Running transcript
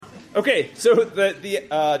Okay, so the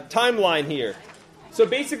timeline here. So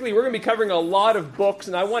basically, we're going to be covering a lot of books,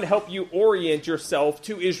 and I want to help you orient yourself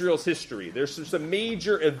to Israel's history. There's some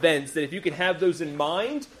major events that if you can have those in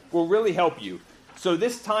mind, will really help you. So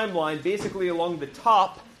this timeline, basically along the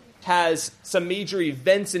top, has some major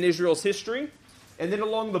events in Israel's history, and then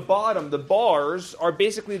along the bottom, the bars are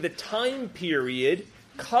basically the time period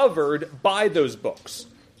covered by those books.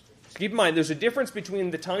 So keep in mind, there's a difference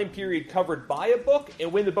between the time period covered by a book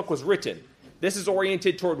and when the book was written. This is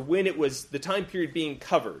oriented toward when it was the time period being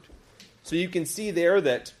covered. So you can see there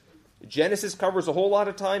that Genesis covers a whole lot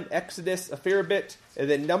of time, Exodus a fair bit, and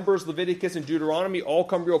then Numbers, Leviticus, and Deuteronomy all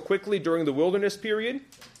come real quickly during the wilderness period.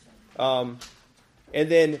 And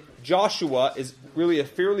then Joshua is really a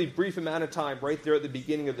fairly brief amount of time right there at the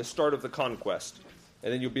beginning of the start of the conquest.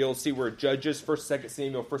 And then you'll be able to see where Judges, 1st, 2nd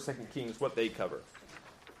Samuel, 1st, 2nd Kings, what they cover.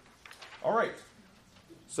 All right.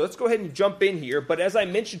 So let's go ahead and jump in here. But as I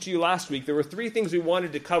mentioned to you last week, there were three things we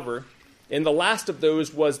wanted to cover. And the last of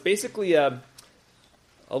those was basically a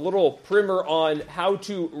little primer on how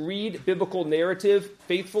to read biblical narrative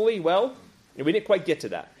faithfully well. And we didn't quite get to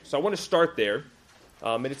that. So I want to start there.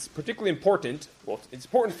 And it's particularly important. Well, it's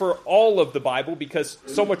important for all of the Bible because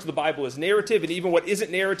so much of the Bible is narrative. And even what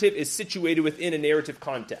isn't narrative is situated within a narrative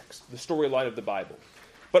context, the storyline of the Bible.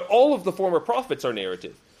 But all of the former prophets are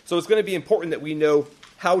narrative. So it's going to be important that we know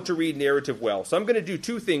how to read narrative well. So I'm going to do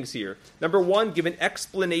two things here. Number one, give an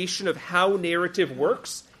explanation of how narrative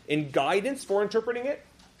works and guidance for interpreting it.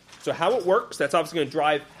 So how it works, that's obviously going to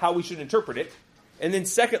drive how we should interpret it. And then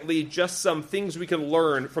secondly, just some things we can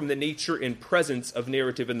learn from the nature and presence of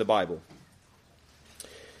narrative in the Bible.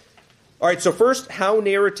 All right, so first, how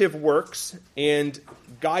narrative works and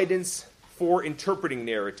guidance for interpreting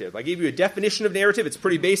narrative. I gave you a definition of narrative. It's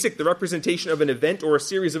pretty basic, the representation of an event or a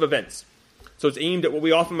series of events. So it's aimed at what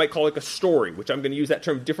we often might call like a story, which I'm going to use that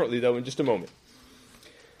term differently, though, in just a moment.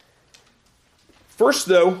 First,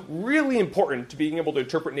 though, really important to being able to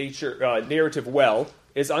interpret narrative well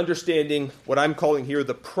is understanding what I'm calling here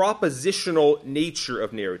the propositional nature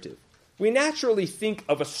of narrative. We naturally think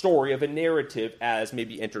of a story, of a narrative, as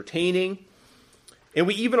maybe entertaining, and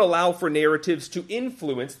we even allow for narratives to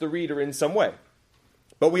influence the reader in some way.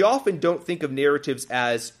 But we often don't think of narratives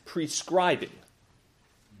as prescribing.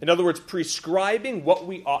 In other words, prescribing what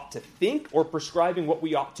we ought to think or prescribing what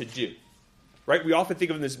we ought to do. Right? We often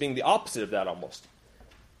think of them as being the opposite of that almost.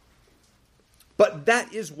 But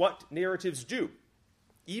that is what narratives do.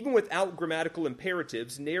 Even without grammatical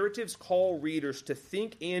imperatives, narratives call readers to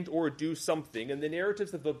think and or do something, and the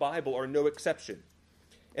narratives of the Bible are no exception.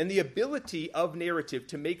 And the ability of narrative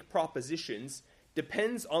to make propositions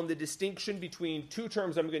depends on the distinction between two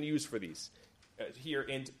terms I'm going to use for these here.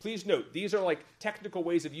 And please note, these are like technical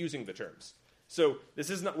ways of using the terms. So this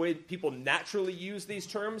isn't the way people naturally use these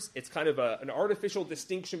terms. It's kind of an artificial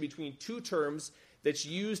distinction between two terms that's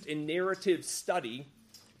used in narrative study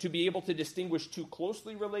to be able to distinguish two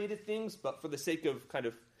closely related things, but for the sake of kind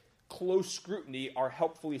of close scrutiny, are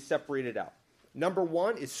helpfully separated out. Number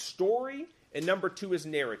one is story, and number two is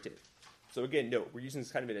narrative. So again, note, we're using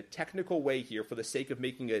this kind of in a technical way here for the sake of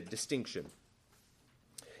making a distinction.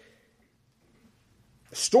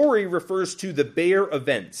 Story refers to the bare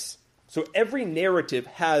events. So every narrative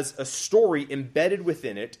has a story embedded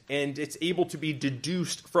within it, and it's able to be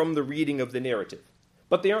deduced from the reading of the narrative.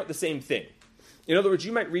 But they aren't the same thing. In other words,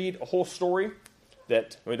 you might read a whole story,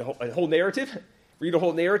 a whole narrative, read a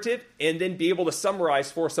whole narrative, and then be able to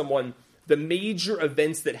summarize for someone the major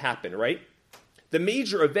events that happen, right? The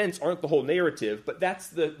major events aren't the whole narrative, but that's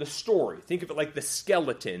the story. Think of it like the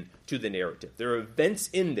skeleton to the narrative. There are events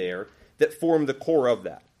in there that form the core of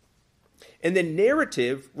that. And then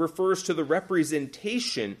narrative refers to the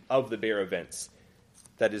representation of the bare events,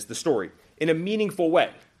 that is the story, in a meaningful way.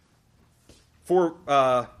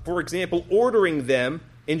 For example, ordering them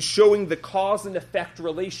and showing the cause and effect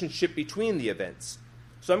relationship between the events.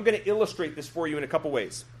 So I'm going to illustrate this for you in a couple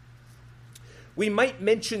ways. We might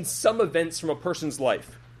mention some events from a person's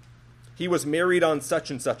life. He was married on such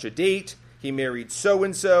and such a date. He married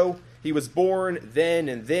so-and-so. He was born then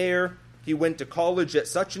and there. He went to college at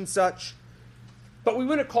such and such. But we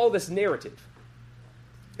wouldn't call this narrative.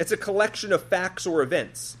 It's a collection of facts or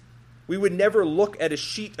events. We would never look at a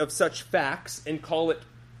sheet of such facts and call it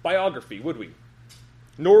biography, would we?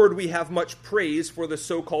 Nor would we have much praise for the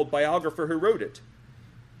so-called biographer who wrote it.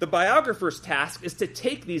 The biographer's task is to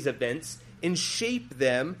take these events and shape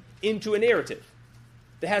them into a narrative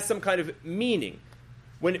that has some kind of meaning.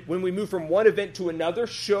 When we move from one event to another,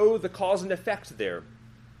 show the cause and effect there.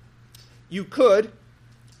 You could,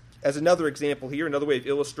 as another example here, another way of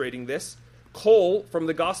illustrating this, cull from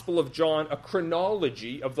the Gospel of John a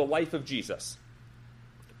chronology of the life of Jesus.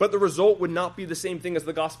 But the result would not be the same thing as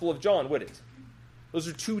the Gospel of John, would it? Those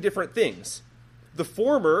are two different things. The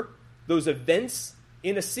former, those events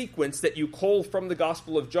in a sequence that you cull from the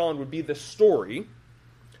Gospel of John, would be the story.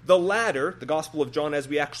 The latter, the Gospel of John as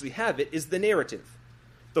we actually have it, is the narrative.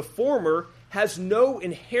 The former has no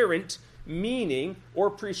inherent meaning or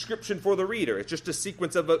prescription for the reader. It's just a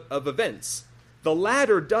sequence of events. The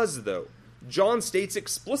latter does, though. John states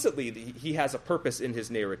explicitly that he has a purpose in his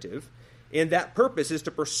narrative, and that purpose is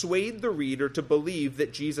to persuade the reader to believe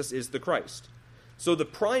that Jesus is the Christ. So the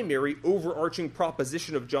primary overarching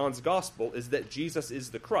proposition of John's gospel is that Jesus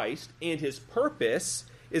is the Christ, and his purpose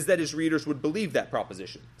is that his readers would believe that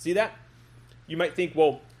proposition. See that? You might think,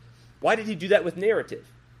 well, why did he do that with narrative?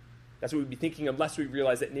 That's what we'd be thinking unless we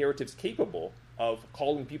realize that narrative's capable of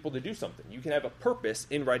calling people to do something. You can have a purpose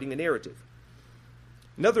in writing a narrative.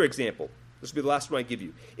 Another example, this will be the last one I give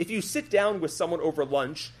you. If you sit down with someone over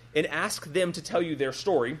lunch and ask them to tell you their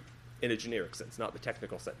story, in a generic sense, not the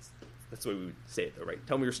technical sense. That's the way we would say it, though, right?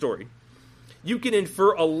 Tell me your story. You can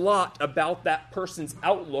infer a lot about that person's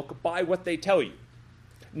outlook by what they tell you.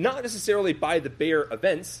 Not necessarily by the bare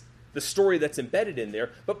events, the story that's embedded in there,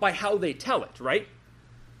 but by how they tell it, right?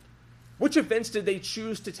 Which events did they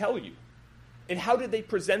choose to tell you? And how did they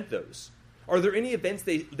present those? Are there any events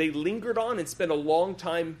they lingered on and spent a long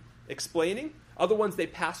time explaining? Other ones they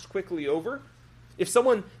passed quickly over? If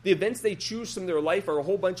the events they choose from their life are a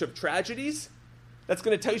whole bunch of tragedies, that's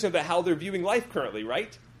going to tell you something about how they're viewing life currently,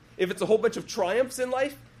 right? If it's a whole bunch of triumphs in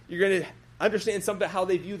life, you're going to understand something about how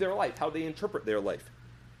they view their life, how they interpret their life.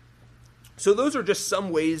 So those are just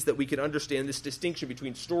some ways that we can understand this distinction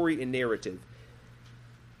between story and narrative.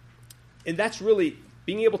 And that's really,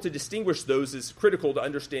 being able to distinguish those is critical to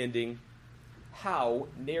understanding how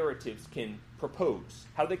narratives can propose,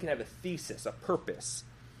 how they can have a thesis, a purpose.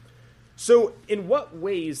 So in what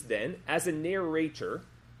ways then, as a narrator,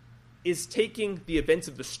 is taking the events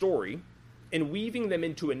of the story and weaving them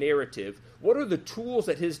into a narrative, what are the tools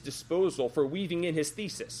at his disposal for weaving in his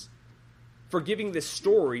thesis, for giving this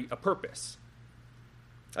story a purpose?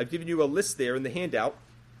 I've given you a list there in the handout.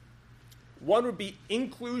 One would be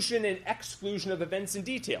inclusion and exclusion of events and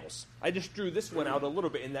details. I just drew this one out a little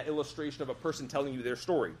bit in that illustration of a person telling you their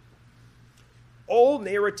story. All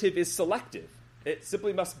narrative is selective. It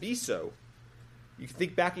simply must be so. You can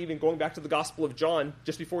think back, even going back to the Gospel of John,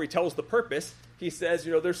 just before he tells the purpose, he says,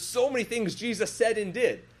 there's so many things Jesus said and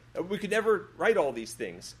did. We could never write all these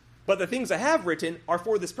things. But the things I have written are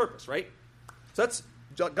for this purpose, right? So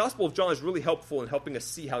Gospel of John is really helpful in helping us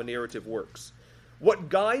see how narrative works. What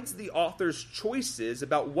guides the author's choices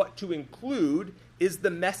about what to include is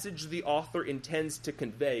the message the author intends to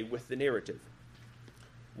convey with the narrative.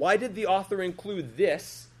 Why did the author include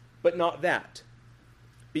this, but not that?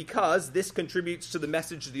 Because this contributes to the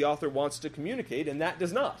message the author wants to communicate, and that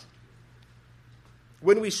does not.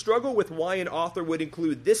 When we struggle with why an author would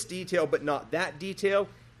include this detail but not that detail,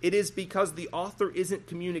 it is because the author isn't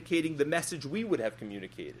communicating the message we would have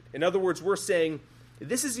communicated. In other words, we're saying,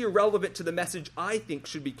 this is irrelevant to the message I think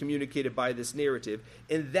should be communicated by this narrative,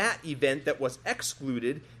 and that event that was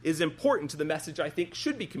excluded is important to the message I think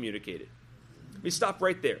should be communicated. Let me stop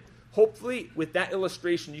right there. Hopefully, with that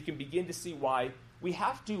illustration, you can begin to see why we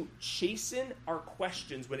have to chasten our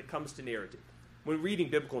questions when it comes to narrative, when reading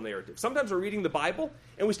biblical narrative. Sometimes we're reading the Bible,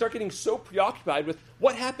 and we start getting so preoccupied with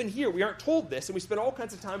what happened here. We aren't told this, and we spend all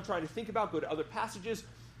kinds of time trying to think about, go to other passages,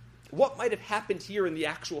 what might have happened here in the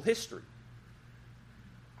actual history.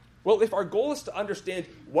 Well, if our goal is to understand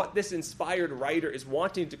what this inspired writer is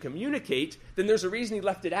wanting to communicate, then there's a reason he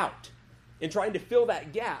left it out. And trying to fill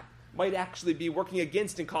that gap might actually be working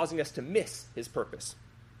against and causing us to miss his purpose.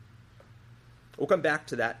 We'll come back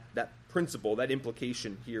to that principle, that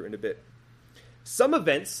implication here in a bit. Some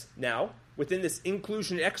events now, within this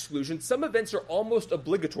inclusion and exclusion, some events are almost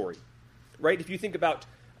obligatory, right? If you think about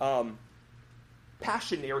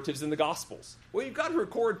passion narratives in the Gospels. Well, you've got to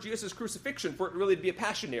record Jesus' crucifixion for it really to be a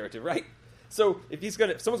passion narrative, right? So if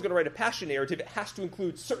someone's going to write a passion narrative, it has to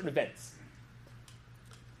include certain events.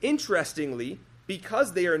 Interestingly,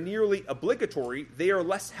 because they are nearly obligatory, they are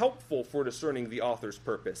less helpful for discerning the author's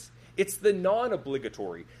purpose. It's the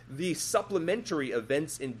non-obligatory, the supplementary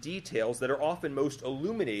events and details that are often most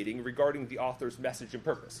illuminating regarding the author's message and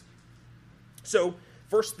purpose. So,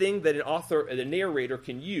 first thing that a narrator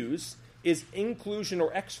can use is inclusion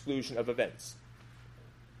or exclusion of events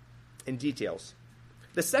and details.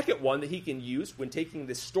 The second one that he can use when taking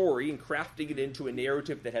this story and crafting it into a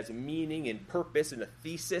narrative that has a meaning and purpose and a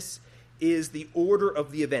thesis is the order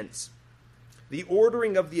of the events. The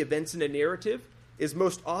ordering of the events in a narrative is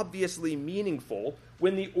most obviously meaningful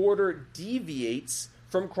when the order deviates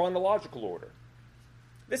from chronological order.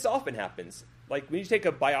 This often happens. Like when you take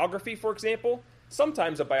a biography, for example,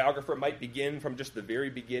 sometimes a biographer might begin from just the very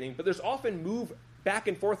beginning, but there's often move back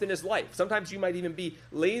and forth in his life. Sometimes you might even be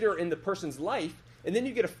later in the person's life, and then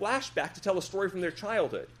you get a flashback to tell a story from their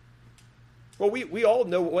childhood. Well, we all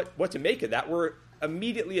know what to make of that. We're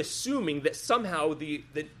immediately assuming that somehow the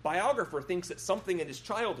biographer thinks that something in his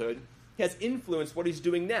childhood has influenced what he's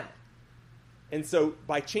doing now. And so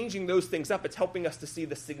by changing those things up, it's helping us to see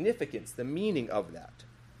the significance, the meaning of that.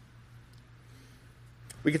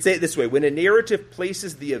 We could say it this way: when a narrative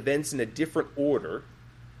places the events in a different order,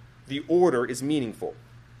 the order is meaningful.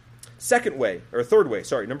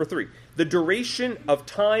 Number 3, the duration of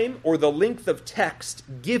time or the length of text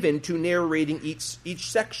given to narrating each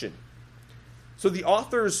section. So the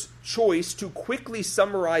author's choice to quickly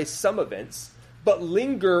summarize some events, but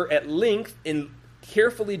linger at length and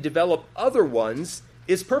carefully develop other ones,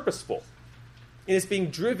 is purposeful. And it's being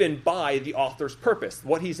driven by the author's purpose,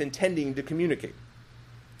 what he's intending to communicate.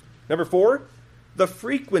 Number 4, the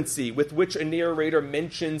frequency with which a narrator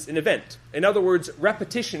mentions an event. In other words,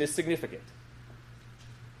 repetition is significant.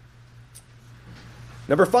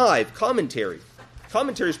 Number 5, commentary.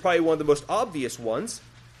 Commentary is probably one of the most obvious ones.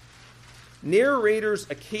 Narrators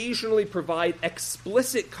occasionally provide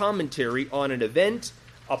explicit commentary on an event,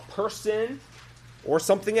 a person, or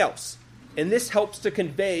something else. And this helps to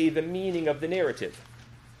convey the meaning of the narrative.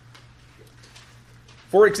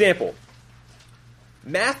 For example,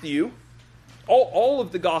 Matthew, all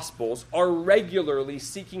of the Gospels are regularly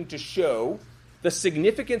seeking to show the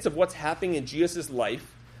significance of what's happening in Jesus'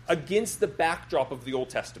 life against the backdrop of the Old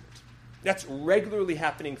Testament. That's regularly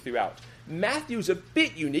happening throughout. Matthew's a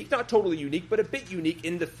bit unique, not totally unique, but a bit unique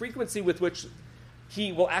in the frequency with which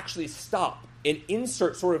he will actually stop and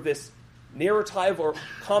insert sort of this narrative or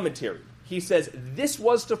commentary. He says, this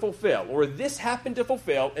was to fulfill, or this happened to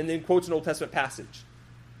fulfill, and then quotes an Old Testament passage.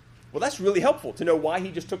 Well, that's really helpful to know why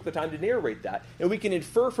he just took the time to narrate that. And we can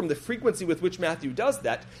infer from the frequency with which Matthew does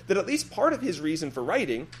that at least part of his reason for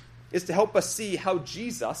writing is to help us see how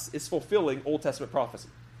Jesus is fulfilling Old Testament prophecy.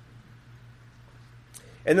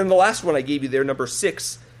 And then the last one I gave you there, number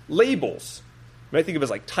 6, labels. You might think of it as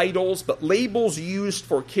like titles, but labels used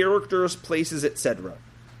for characters, places, etc.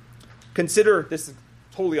 Consider, this is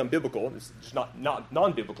totally unbiblical, this is not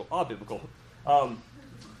non-biblical, biblical.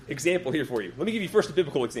 Example here for you. Let me give you first a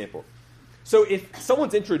biblical example. So if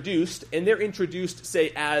someone's introduced, and they're introduced,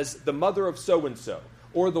 say, as the mother of so-and-so,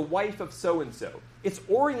 or the wife of so-and-so, it's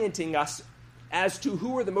orienting us as to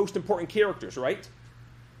who are the most important characters, right?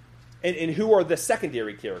 And who are the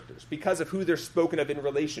secondary characters, because of who they're spoken of in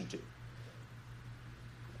relation to.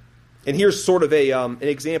 And here's sort of an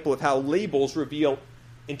example of how labels reveal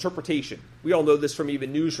interpretation. We all know this from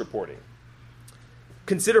even news reporting.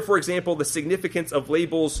 Consider, for example, the significance of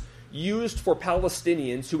labels used for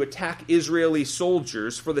Palestinians who attack Israeli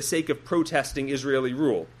soldiers for the sake of protesting Israeli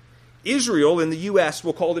rule. Israel in the U.S.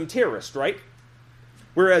 will call them terrorists, right?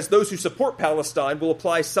 Whereas those who support Palestine will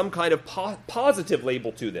apply some kind of positive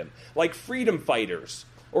label to them, like freedom fighters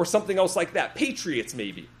or something else like that, patriots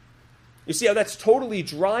maybe. You see how that's totally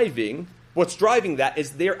driving, what's driving that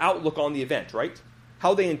is their outlook on the event, right?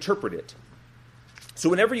 How they interpret it. So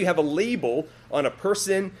whenever you have a label on a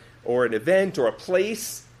person or an event or a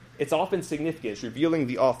place, it's often significant. It's revealing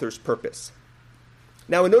the author's purpose.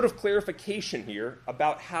 Now, a note of clarification here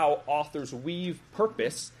about how authors weave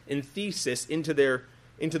purpose and thesis into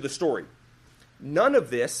the story. None of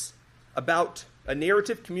this about a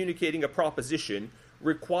narrative communicating a proposition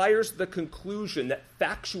requires the conclusion that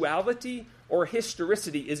factuality or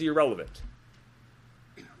historicity is irrelevant.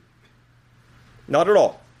 Not at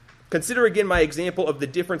all. Consider again my example of the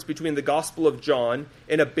difference between the Gospel of John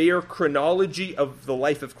and a bare chronology of the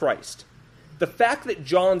life of Christ. The fact that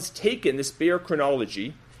John's taken this bare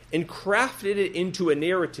chronology and crafted it into a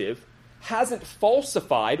narrative hasn't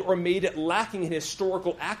falsified or made it lacking in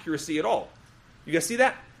historical accuracy at all. You guys see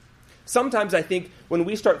that? Sometimes I think when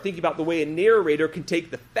we start thinking about the way a narrator can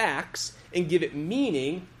take the facts and give it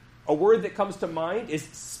meaning, a word that comes to mind is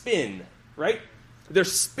spin, right? They're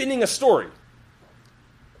spinning a story.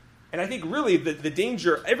 And I think really the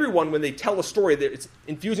danger, everyone, when they tell a story, it's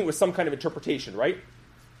infusing with some kind of interpretation, right?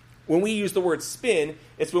 When we use the word spin,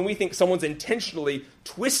 it's when we think someone's intentionally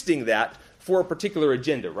twisting that for a particular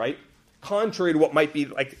agenda, right? Contrary to what might be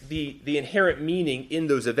like the inherent meaning in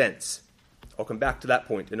those events. I'll come back to that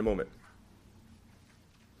point in a moment.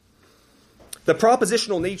 The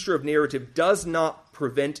propositional nature of narrative does not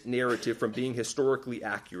prevent narrative from being historically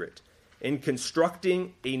accurate. and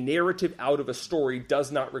constructing a narrative out of a story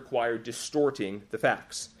does not require distorting the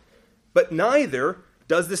facts. But neither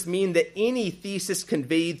does this mean that any thesis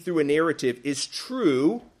conveyed through a narrative is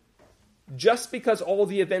true just because all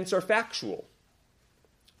the events are factual.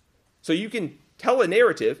 So you can tell a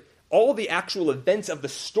narrative, all the actual events of the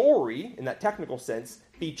story, in that technical sense,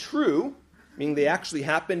 be true, meaning they actually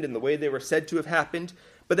happened in the way they were said to have happened,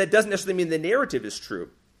 but that doesn't necessarily mean the narrative is true.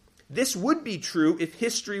 This would be true if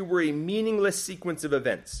history were a meaningless sequence of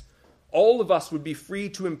events. All of us would be free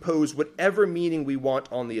to impose whatever meaning we want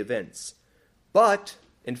on the events. But,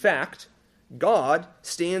 in fact, God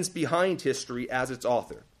stands behind history as its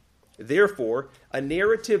author. Therefore, a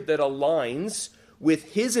narrative that aligns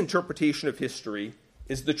with his interpretation of history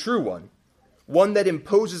is the true one. One that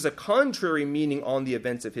imposes a contrary meaning on the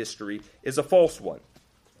events of history is a false one.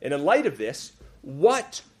 And in light of this,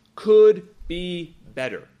 what could be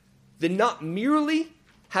better than not merely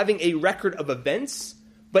having a record of events,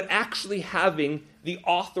 but actually having the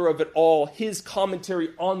author of it all, his commentary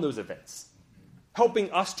on those events,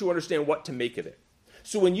 helping us to understand what to make of it.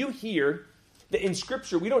 So when you hear that in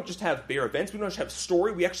Scripture, we don't just have bare events, we don't just have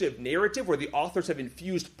story, we actually have narrative where the authors have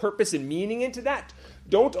infused purpose and meaning into that.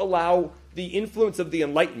 Don't allow the influence of the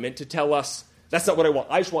Enlightenment to tell us, that's not what I want,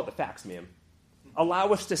 I just want the facts, ma'am. Allow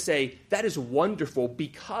us to say, that is wonderful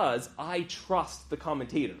because I trust the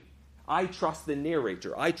commentator. I trust the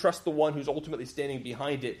narrator. I trust the one who's ultimately standing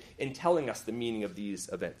behind it and telling us the meaning of these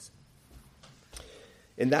events.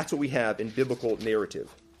 And that's what we have in biblical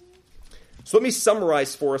narrative. So let me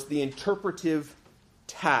summarize for us the interpretive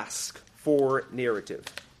task for narrative.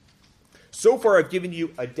 So far, I've given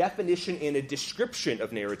you a definition and a description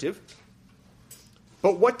of narrative.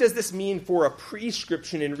 But what does this mean for a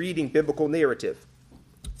prescription in reading biblical narrative?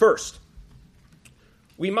 First,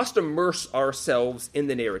 we must immerse ourselves in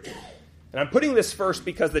the narrative. And I'm putting this first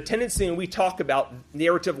because the tendency when we talk about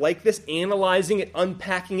narrative like this, analyzing it,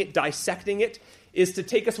 unpacking it, dissecting it, is to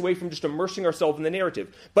take us away from just immersing ourselves in the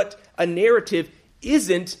narrative. But a narrative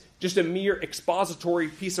isn't just a mere expository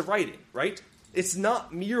piece of writing, right? It's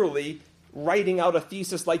not merely writing out a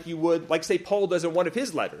thesis like you would, like say Paul does in one of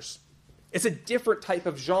his letters. It's a different type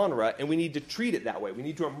of genre, and we need to treat it that way. We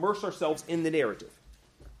need to immerse ourselves in the narrative.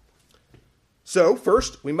 So,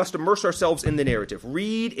 first, we must immerse ourselves in the narrative.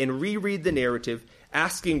 Read and reread the narrative,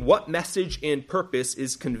 asking what message and purpose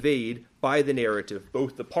is conveyed by the narrative,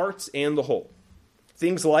 both the parts and the whole.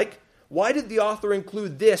 Things like, why did the author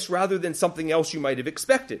include this rather than something else you might have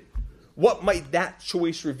expected? What might that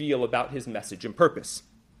choice reveal about his message and purpose?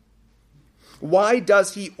 Why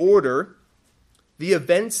does he order the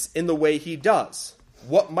events in the way he does?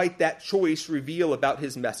 What might that choice reveal about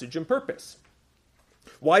his message and purpose?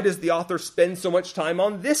 Why does the author spend so much time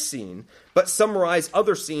on this scene, but summarize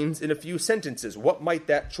other scenes in a few sentences? What might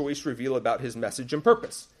that choice reveal about his message and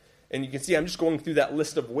purpose? And you can see I'm just going through that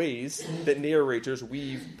list of ways that narrators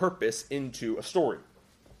weave purpose into a story.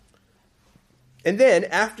 And then,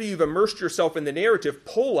 after you've immersed yourself in the narrative,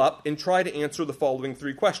 pull up and try to answer the following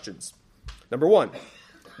three questions. Number one,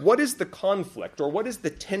 what is the conflict or what is the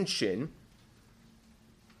tension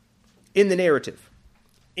in the narrative?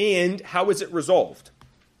 And how is it resolved?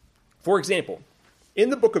 For example, in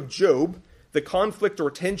the book of Job, the conflict or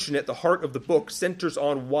tension at the heart of the book centers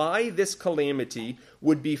on why this calamity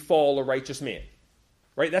would befall a righteous man.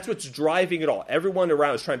 Right? That's what's driving it all. Everyone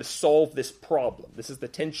around is trying to solve this problem. This is the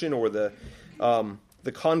tension or the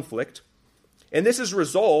conflict. And this is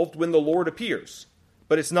resolved when the Lord appears.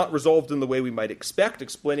 But it's not resolved in the way we might expect,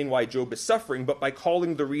 explaining why Job is suffering, but by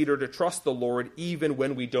calling the reader to trust the Lord even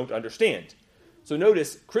when we don't understand. So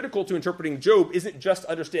notice, critical to interpreting Job isn't just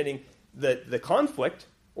understanding the conflict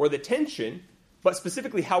or the tension, but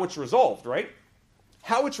specifically how it's resolved, right?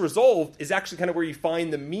 How it's resolved is actually kind of where you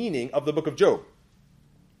find the meaning of the book of Job.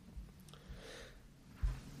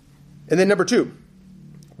 And then number two,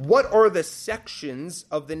 what are the sections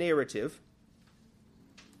of the narrative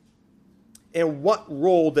and what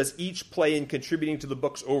role does each play in contributing to the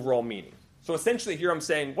book's overall meaning? So essentially here I'm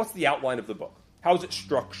saying, what's the outline of the book? How is it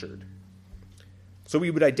structured? So we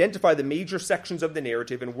would identify the major sections of the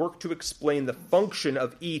narrative and work to explain the function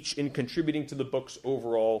of each in contributing to the book's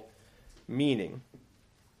overall meaning.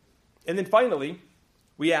 And then finally,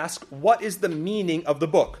 we ask, what is the meaning of the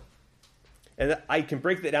book? And I can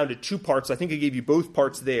break that down to two parts. I think I gave you both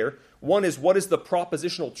parts there. One is, what is the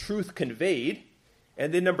propositional truth conveyed?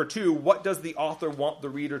 And then number two, what does the author want the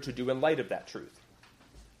reader to do in light of that truth?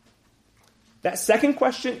 That second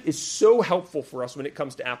question is so helpful for us when it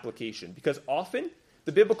comes to application, because often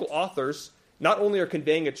the biblical authors not only are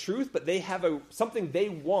conveying a truth, but they have something they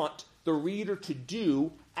want the reader to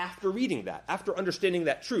do after reading that, after understanding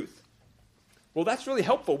that truth. Well, that's really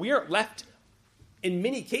helpful. We aren't left, in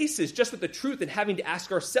many cases, just with the truth and having to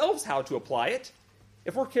ask ourselves how to apply it.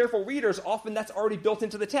 If we're careful readers, often that's already built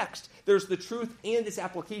into the text. There's the truth and its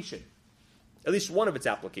application. At least one of its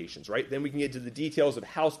applications, right? Then we can get into the details of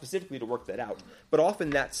how specifically to work that out. But often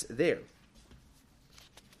that's there.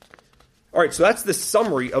 All right, so that's the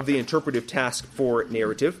summary of the interpretive task for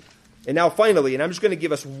narrative. And now finally, and I'm just going to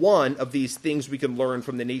give us one of these things we can learn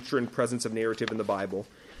from the nature and presence of narrative in the Bible.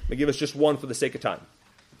 I'm going to give us just one for the sake of time.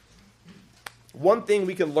 One thing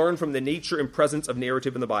we can learn from the nature and presence of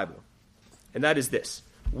narrative in the Bible, and that is this.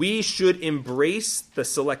 We should embrace the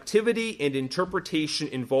selectivity and interpretation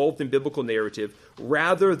involved in biblical narrative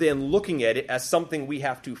rather than looking at it as something we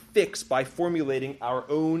have to fix by formulating our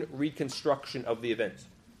own reconstruction of the event.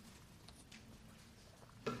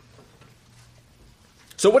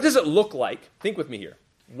 So what does it look like? Think with me here.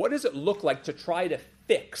 What does it look like to try to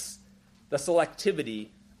fix the selectivity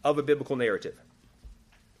of a biblical narrative?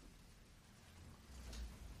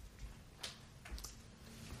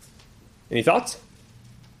 Any thoughts?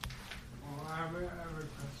 Well, I have a question.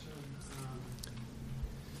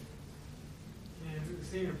 In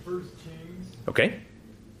seeing in 1 Kings, Okay.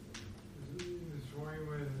 the story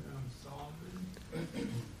with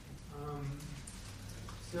Solomon.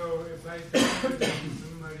 So if I talk to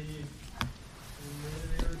somebody and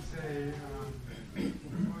they would say,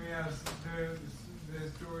 oh yes, the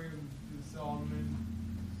story of Solomon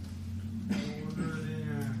ordered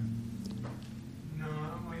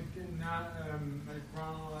in not a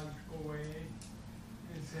chronological way,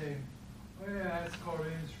 and say, oh yeah, that's called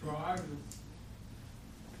historiography.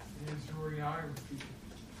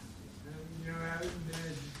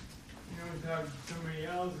 And talk to somebody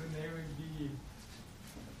else and they would be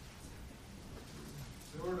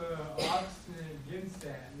sort of obstinate against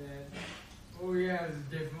that, oh yeah, it's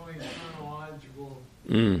definitely chronological.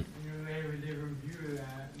 They have a different view of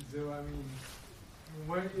that. And so, I mean,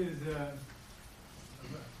 what would you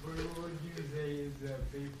say is the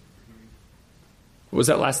faithful view? What was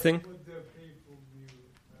that last thing? What's the faithful view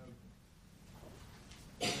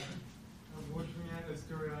of looking at a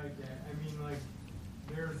story like that? I mean, like,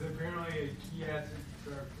 there's apparently a chiastic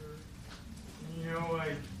structure. And,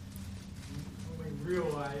 like real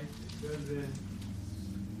life, it doesn't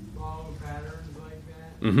follow patterns like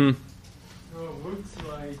that. Mm-hmm. So it looks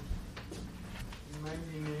like it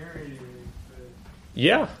might be narrative, but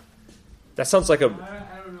Yeah. That sounds like I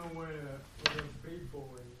don't know what a faithful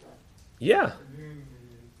way Yeah. of doing it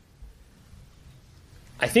is.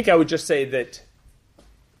 I think I would just say that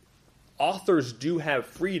authors do have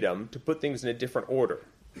freedom to put things in a different order.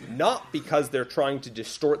 Not because they're trying to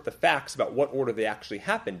distort the facts about what order they actually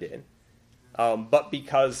happened in, but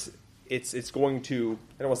because it's going to,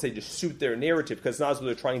 I don't want to say just suit their narrative, because it's not as though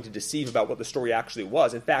they're trying to deceive about what the story actually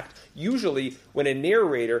was. In fact, usually when a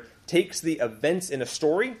narrator takes the events in a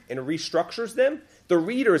story and restructures them, the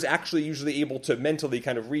reader is actually usually able to mentally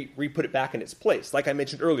kind of re-put it back in its place. Like I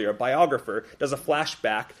mentioned earlier, a biographer does a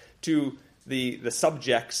flashback to the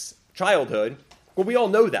subject's childhood. Well, we all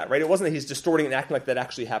know that, right? It wasn't that he's distorting and acting like that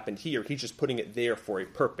actually happened here. He's just putting it there for a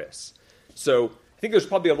purpose. So I think there's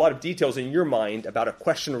probably a lot of details in your mind about a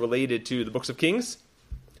question related to the books of Kings.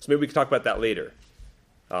 So maybe we can talk about that later.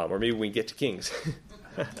 Or maybe when we get to Kings.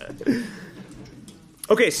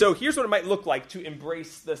 Okay, so here's what it might look like to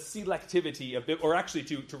embrace the selectivity of, or actually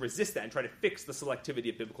to resist that and try to fix the selectivity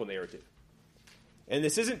of biblical narrative. And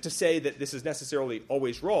this isn't to say that this is necessarily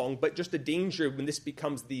always wrong, but just a danger when this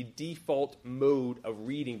becomes the default mode of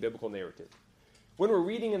reading biblical narrative. When we're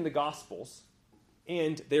reading in the Gospels,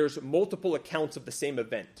 and there's multiple accounts of the same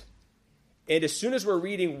event, and as soon as we're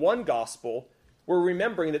reading one Gospel, we're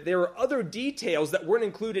remembering that there are other details that weren't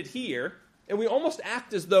included here, and we almost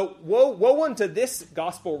act as though, woe unto this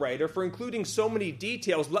Gospel writer for including so many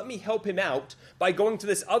details. Let me help him out by going to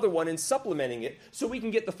this other one and supplementing it so we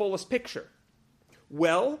can get the fullest picture.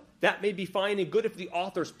 Well, that may be fine and good if the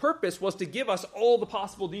author's purpose was to give us all the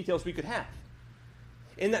possible details we could have.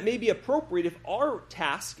 And that may be appropriate if our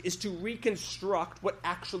task is to reconstruct what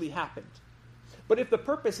actually happened. But if the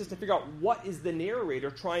purpose is to figure out what is the narrator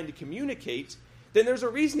trying to communicate, then there's a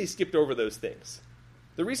reason he skipped over those things.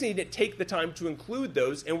 The reason he didn't take the time to include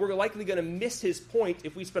those, and we're likely going to miss his point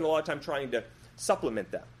if we spend a lot of time trying to supplement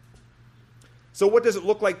them. So what does it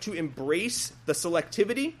look like to embrace the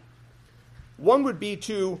selectivity? One would be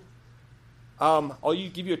to, I'll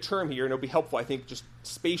give you a term here, and it'll be helpful, I think, just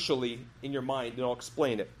spatially in your mind, and I'll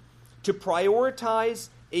explain it. To prioritize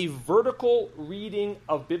a vertical reading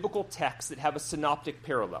of biblical texts that have a synoptic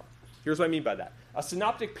parallel. Here's what I mean by that. A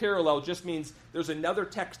synoptic parallel just means there's another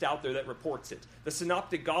text out there that reports it. The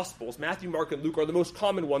synoptic Gospels, Matthew, Mark, and Luke, are the most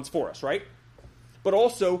common ones for us, right? but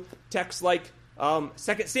also texts like 2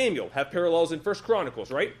 Samuel have parallels in 1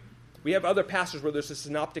 Chronicles, right? We have other passages where there's a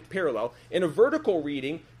synoptic parallel. And a vertical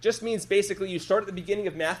reading just means basically you start at the beginning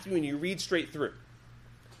of Matthew and you read straight through.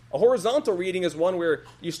 A horizontal reading is one where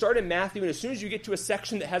you start in Matthew, and as soon as you get to a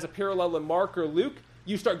section that has a parallel in Mark or Luke,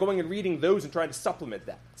 you start going and reading those and trying to supplement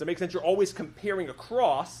that. Does that make sense? You're always comparing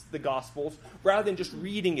across the Gospels rather than just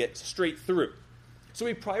reading it straight through. So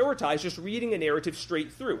we prioritize just reading a narrative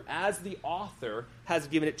straight through as the author has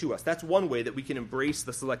given it to us. That's one way that we can embrace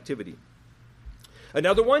the selectivity.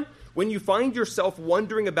 Another one, when you find yourself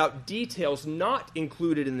wondering about details not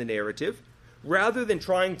included in the narrative, rather than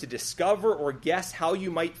trying to discover or guess how you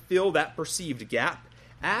might fill that perceived gap,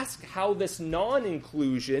 ask how this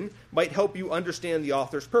non-inclusion might help you understand the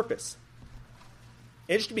author's purpose.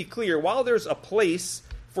 And just to be clear, while there's a place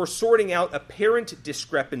for sorting out apparent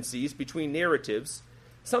discrepancies between narratives,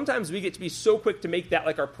 sometimes we get to be so quick to make that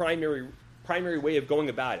like our primary way of going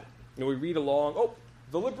about it. We read along,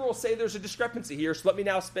 the liberals say there's a discrepancy here, so let me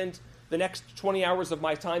now spend the next 20 hours of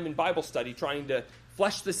my time in Bible study trying to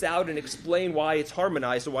flesh this out and explain why it's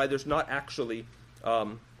harmonized and why there's not actually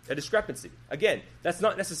a discrepancy. Again, that's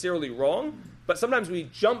not necessarily wrong, but sometimes we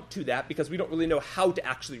jump to that because we don't really know how to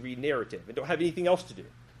actually read narrative and don't have anything else to do.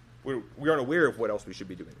 We aren't aware of what else we should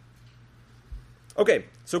be doing. Okay,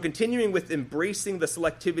 so continuing with embracing the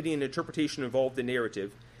selectivity and interpretation involved in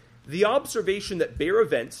narrative, the observation that bare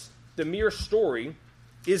events, the mere story,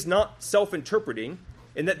 is not self-interpreting,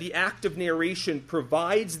 and that the act of narration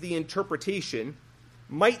provides the interpretation,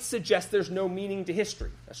 might suggest there's no meaning to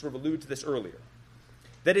history. I sort of alluded to this earlier.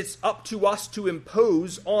 That it's up to us to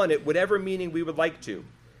impose on it whatever meaning we would like to.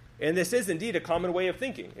 And this is indeed a common way of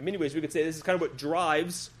thinking. In many ways, we could say this is kind of what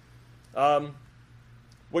drives, to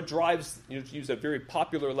use a very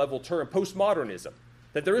popular level term, postmodernism.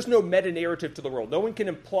 That there is no meta-narrative to the world. No one can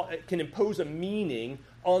impose a meaning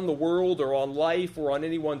on the world or on life or on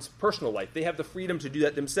anyone's personal life. They have the freedom to do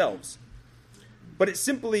that themselves. But it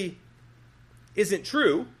simply isn't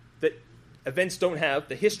true that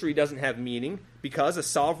the history doesn't have meaning because a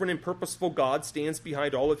sovereign and purposeful God stands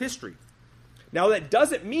behind all of history. Now that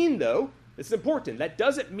doesn't mean, though, it's important, that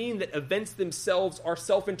doesn't mean that events themselves are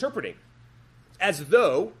self-interpreting, as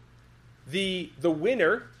though the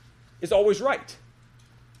winner is always right.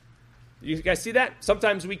 You guys see that?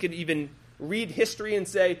 Sometimes we could even read history and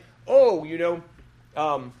say,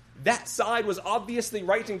 that side was obviously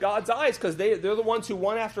right in God's eyes because they're the ones who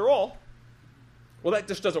won after all. Well, that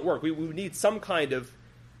just doesn't work. We need some kind of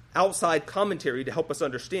outside commentary to help us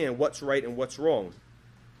understand what's right and what's wrong.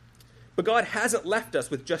 But God hasn't left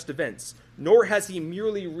us with just events, nor has he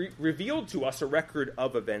merely revealed to us a record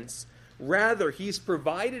of events. Rather, he's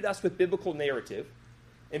provided us with biblical narrative.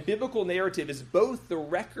 And biblical narrative is both the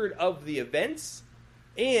record of the events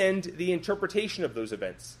and the interpretation of those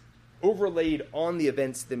events, overlaid on the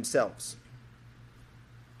events themselves.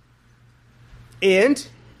 And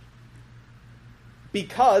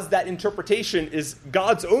because that interpretation is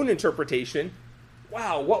God's own interpretation,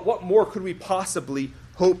 wow, what more could we possibly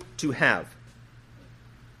hope to have?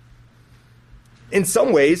 In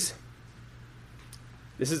some ways,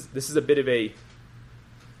 this is a bit of a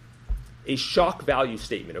shock value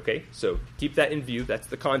statement, okay? So keep that in view. That's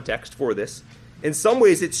the context for this. In some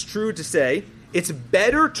ways, it's true to say it's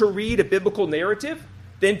better to read a biblical narrative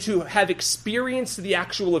than to have experienced the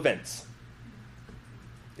actual events.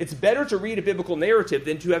 It's better to read a biblical narrative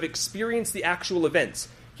than to have experienced the actual events.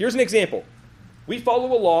 Here's an example. We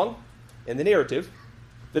follow along in the narrative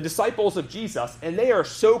the disciples of Jesus, and they are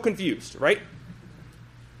so confused, right?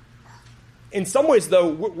 In some ways, though,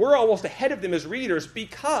 we're almost ahead of them as readers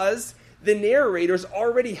because the narrator's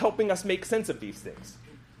already helping us make sense of these things.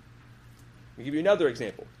 I'll give you another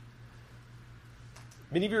example.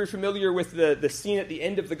 Many of you are familiar with the scene at the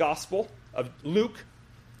end of the Gospel of Luke,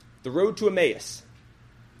 the road to Emmaus.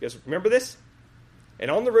 You guys remember this?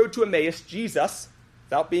 And on the road to Emmaus, Jesus,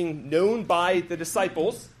 without being known by the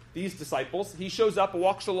disciples, these disciples, he shows up,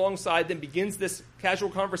 walks alongside them, begins this casual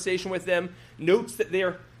conversation with them, notes that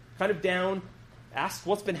they're kind of down, asks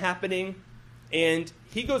what's been happening, and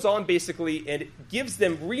he goes on basically and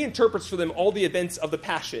reinterprets for them all the events of the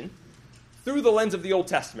Passion through the lens of the Old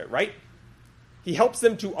Testament, right? He helps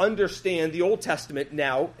them to understand the Old Testament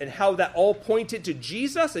now and how that all pointed to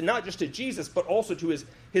Jesus, and not just to Jesus, but also to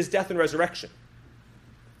his death and resurrection.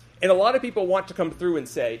 And a lot of people want to come through and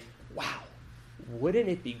say, wow, wouldn't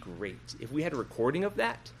it be great if we had a recording of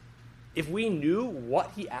that? If we knew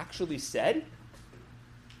what he actually said?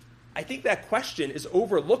 I think that question is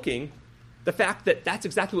overlooking the fact that that's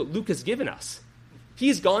exactly what Luke has given us.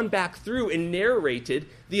 He's gone back through and narrated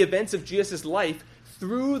the events of Jesus' life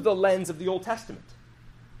through the lens of the Old Testament.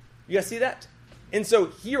 You guys see that? And so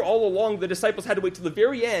here all along, the disciples had to wait till the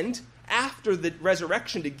very end, after the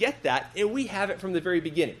resurrection, to get that, and we have it from the very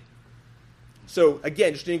beginning. So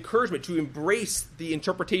again, just an encouragement to embrace the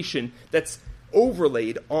interpretation that's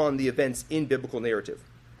overlaid on the events in biblical narrative.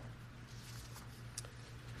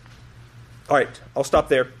 All right, I'll stop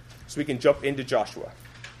there so we can jump into Joshua.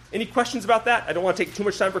 Any questions about that? I don't want to take too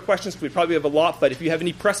much time for questions because we probably have a lot, but if you have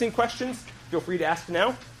any pressing questions, feel free to ask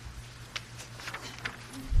now.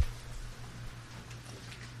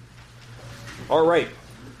 All right,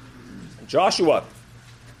 Joshua.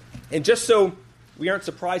 And just so we aren't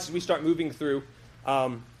surprised as we start moving through,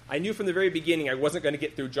 I knew from the very beginning I wasn't going to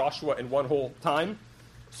get through Joshua in one whole time.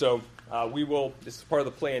 So we will, this is part of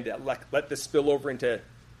the plan, to let this spill over into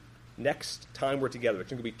next time we're together. It's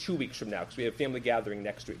going to be 2 weeks from now because we have family gathering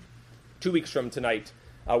next week. 2 weeks from tonight,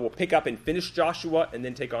 we'll pick up and finish Joshua and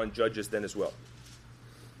then take on Judges then as well.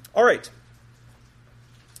 All right.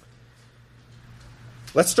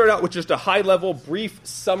 Let's start out with just a high-level, brief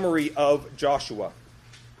summary of Joshua.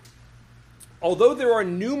 Although there are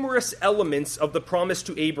numerous elements of the promise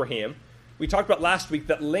to Abraham, we talked about last week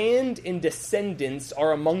that land and descendants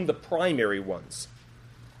are among the primary ones.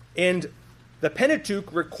 And the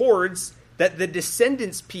Pentateuch records that the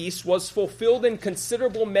descendants piece was fulfilled in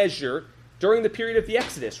considerable measure during the period of the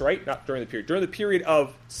Exodus, right? Not during the period, during the period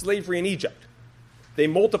of slavery in Egypt. They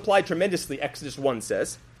multiplied tremendously, Exodus 1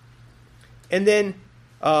 says. And then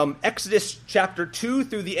Exodus chapter 2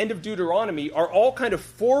 through the end of Deuteronomy are all kind of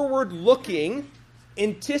forward-looking,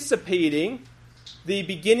 anticipating the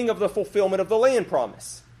beginning of the fulfillment of the land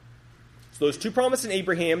promise. So those two promises in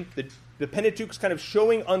Abraham, the Pentateuch's kind of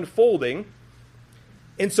showing unfolding.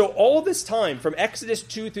 And so all this time, from Exodus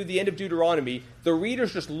 2 through the end of Deuteronomy, the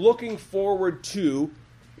reader's just looking forward to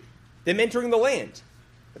them entering the land,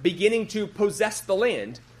 beginning to possess the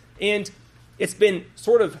land. And it's been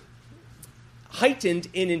sort of heightened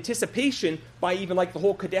in anticipation by even like the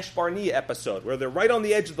whole Kadesh Barnea episode, where they're right on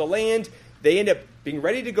the edge of the land. They end up being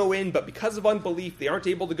ready to go in, but because of unbelief, they aren't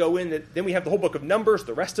able to go in. Then we have the whole book of Numbers,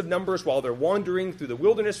 the rest of Numbers, while they're wandering through the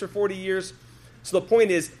wilderness for 40 years. So the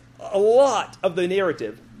point is, a lot of the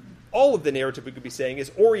narrative, all of the narrative we could be saying,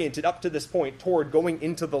 is oriented up to this point toward going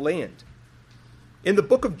into the land. In the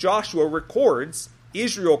book of Joshua records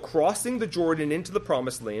Israel crossing the Jordan into the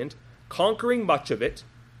promised land, conquering much of it,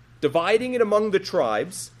 dividing it among the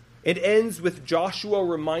tribes, and ends with Joshua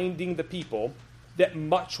reminding the people that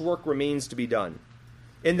much work remains to be done,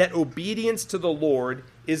 and that obedience to the Lord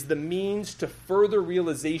is the means to further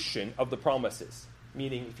realization of the promises.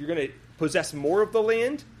 Meaning, if you're going to possess more of the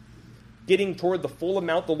land, getting toward the full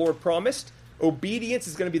amount the Lord promised, obedience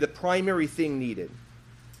is going to be the primary thing needed.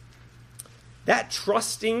 That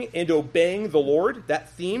trusting and obeying the Lord, that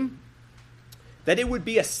theme, that it would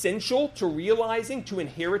be essential to realizing, to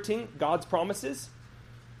inheriting God's promises,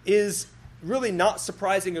 is really not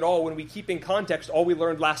surprising at all when we keep in context all we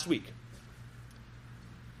learned last week.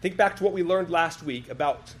 Think back to what we learned last week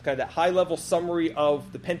about kind of that high-level summary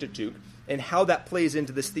of the Pentateuch and how that plays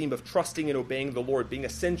into this theme of trusting and obeying the Lord being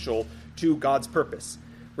essential to God's purpose.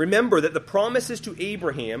 Remember that the promises to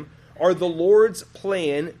Abraham are the Lord's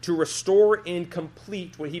plan to restore and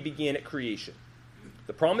complete what he began at creation.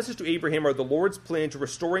 The promises to Abraham are the Lord's plan to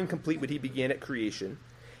restore and complete what he began at creation.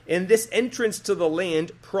 And this entrance to the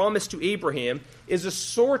land promised to Abraham is a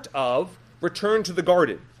sort of return to the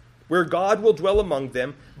garden, where God will dwell among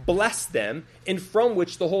them, bless them, and from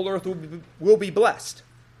which the whole earth will be blessed.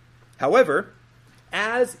 However,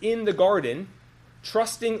 as in the garden,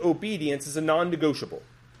 trusting obedience is a non-negotiable.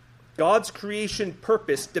 God's creation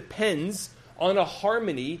purpose depends on a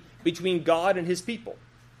harmony between God and his people.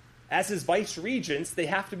 As his vice regents, they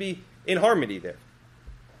have to be in harmony there.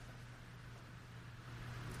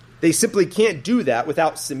 They simply can't do that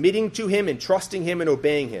without submitting to him and trusting him and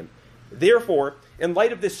obeying him. Therefore, in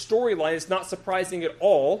light of this storyline, it's not surprising at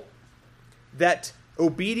all that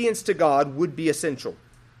obedience to God would be essential.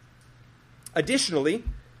 Additionally,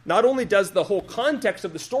 not only does the whole context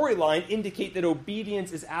of the storyline indicate that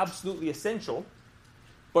obedience is absolutely essential,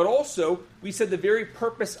 but also we said the very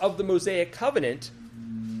purpose of the Mosaic covenant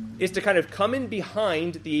is to kind of come in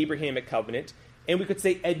behind the Abrahamic covenant, and we could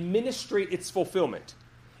say administrate its fulfillment.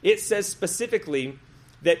 It says specifically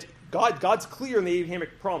that God's clear in the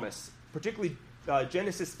Abrahamic promise, particularly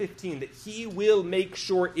Genesis 15, that he will make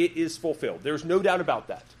sure it is fulfilled. There's no doubt about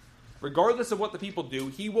that. Regardless of what the people do,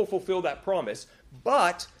 he will fulfill that promise.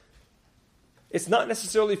 But it's not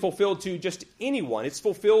necessarily fulfilled to just anyone. It's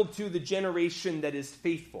fulfilled to the generation that is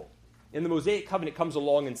faithful. And the Mosaic covenant comes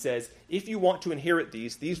along and says, if you want to inherit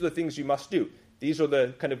these are the things you must do. These are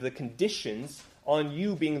the kind of the conditions on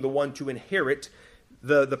you being the one to inherit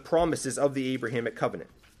the promises of the Abrahamic covenant.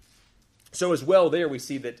 So as well there we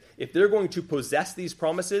see that if they're going to possess these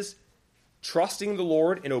promises, trusting the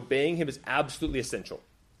Lord and obeying him is absolutely essential.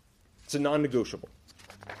 It's a non-negotiable.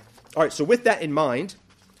 All right, so with that in mind,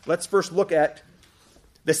 let's first look at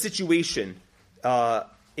the situation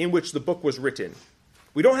in which the book was written.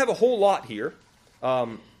 We don't have a whole lot here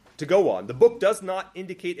to go on. The book does not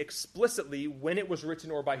indicate explicitly when it was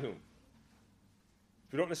written or by whom.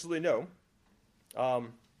 We don't necessarily know.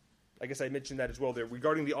 I guess I mentioned that as well there.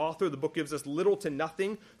 Regarding the author, the book gives us little to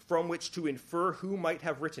nothing from which to infer who might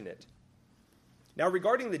have written it. Now,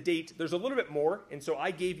 regarding the date, there's a little bit more, and so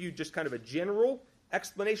I gave you just kind of a general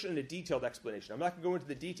explanation and a detailed explanation. I'm not going to go into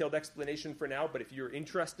the detailed explanation for now, but if you're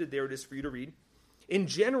interested, there it is for you to read. In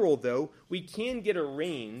general, though, we can get a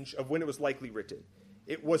range of when it was likely written.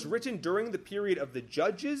 It was written during the period of the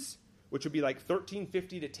Judges, which would be like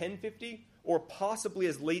 1350 to 1050, or possibly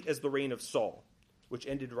as late as the reign of Saul, which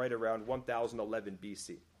ended right around 1011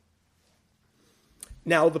 BC.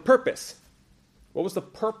 Now, the purpose. What was the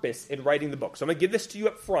purpose in writing the book? So I'm going to give this to you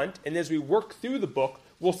up front, and as we work through the book,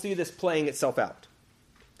 we'll see this playing itself out.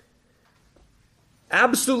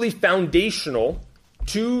 Absolutely foundational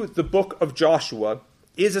to the book of Joshua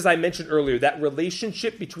is, as I mentioned earlier, that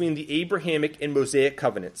relationship between the Abrahamic and Mosaic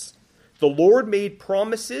covenants. The Lord made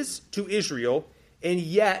promises to Israel, and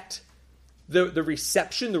yet the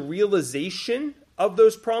reception, the realization of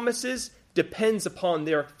those promises depends upon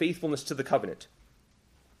their faithfulness to the covenant,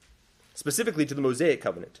 specifically to the Mosaic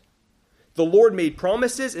covenant. The Lord made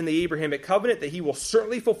promises in the Abrahamic covenant that he will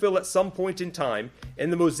certainly fulfill at some point in time,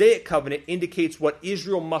 and the Mosaic covenant indicates what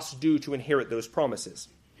Israel must do to inherit those promises.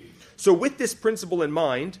 So with this principle in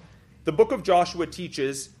mind, the book of Joshua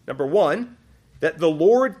teaches, number one, that the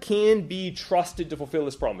Lord can be trusted to fulfill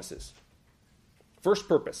his promises. First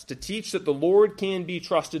purpose, to teach that the Lord can be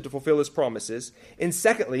trusted to fulfill his promises. And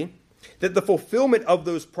secondly, that the fulfillment of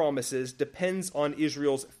those promises depends on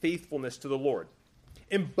Israel's faithfulness to the Lord.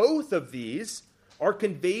 And both of these are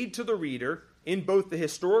conveyed to the reader in both the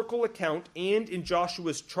historical account and in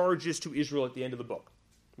Joshua's charges to Israel at the end of the book.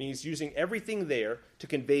 I mean, he's using everything there to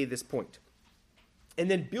convey this point.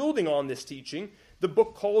 And then building on this teaching, the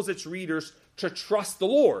book calls its readers to trust the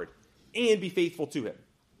Lord and be faithful to him.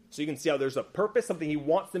 So you can see how there's a purpose, something he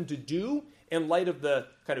wants them to do in light of the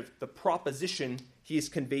kind of the proposition he has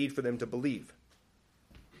conveyed for them to believe.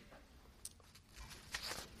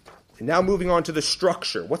 And now moving on to the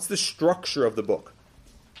structure. What's the structure of the book?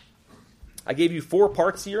 I gave you 4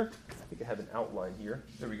 parts here. I think I have an outline here.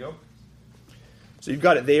 There we go. So you've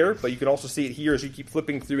got it there, but you can also see it here as you keep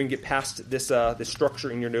flipping through and get past this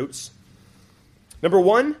structure in your notes. Number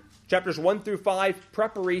 1, chapters 1 through 5,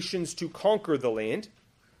 preparations to conquer the land.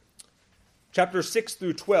 Chapters 6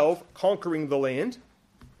 through 12, conquering the land.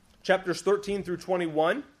 Chapters 13 through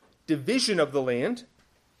 21, division of the land.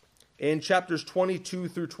 And chapters 22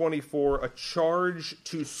 through 24, a charge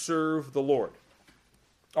to serve the Lord.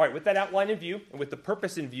 All right, with that outline in view, and with the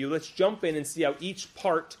purpose in view, let's jump in and see how each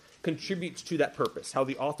part contributes to that purpose, how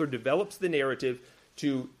the author develops the narrative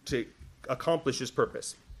to accomplish his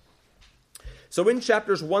purpose. So in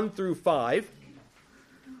chapters 1 through 5,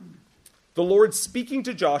 the Lord speaking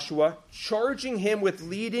to Joshua, charging him with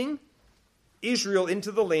leading Israel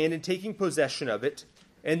into the land and taking possession of it,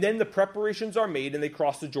 and then the preparations are made and they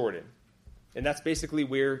cross the Jordan. And that's basically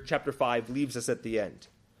where chapter 5 leaves us at the end.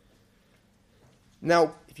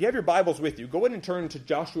 Now, if you have your Bibles with you, go ahead and turn to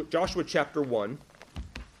Joshua chapter 1.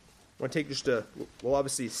 I want to take we'll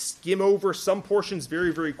obviously skim over some portions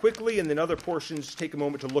very, very quickly, and then other portions take a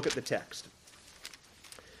moment to look at the text.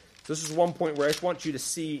 So this is one point where I just want you to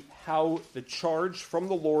see how the charge from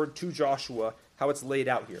the Lord to Joshua, how it's laid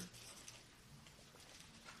out here.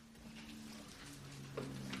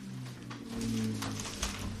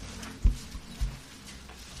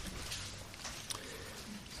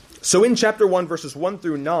 So in chapter 1, verses 1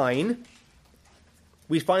 through 9,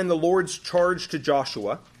 we find the Lord's charge to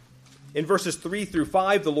Joshua. In verses 3 through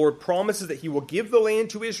 5, the Lord promises that he will give the land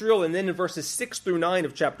to Israel. And then in verses 6 through 9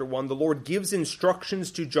 of chapter 1, the Lord gives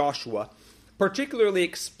instructions to Joshua, particularly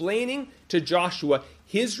explaining to Joshua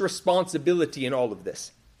his responsibility in all of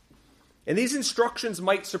this. And these instructions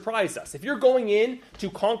might surprise us. If you're going in to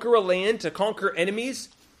conquer a land, to conquer enemies,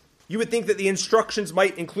 you would think that the instructions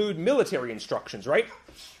might include military instructions, right?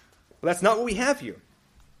 But that's not what we have here.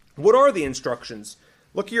 What are the instructions?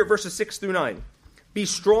 Look here at verses 6 through 9. Be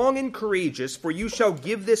strong and courageous, for you shall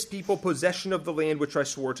give this people possession of the land which I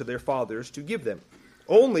swore to their fathers to give them.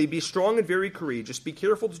 Only be strong and very courageous. Be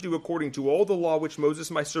careful to do according to all the law which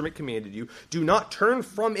Moses my servant commanded you. Do not turn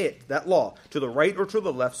from it, that law, to the right or to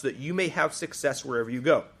the left, so that you may have success wherever you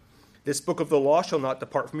go. This book of the law shall not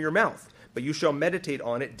depart from your mouth, but you shall meditate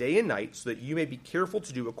on it day and night, so that you may be careful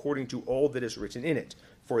to do according to all that is written in it.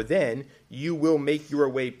 For then you will make your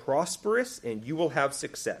way prosperous, and you will have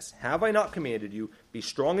success. Have I not commanded you? Be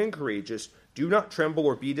strong and courageous. Do not tremble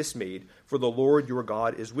or be dismayed, for the Lord your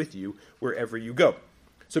God is with you wherever you go.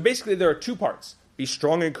 So basically there are two parts. Be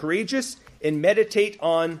strong and courageous, and meditate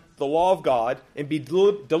on the law of God, and be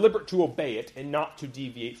deliberate to obey it, and not to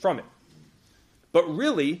deviate from it. But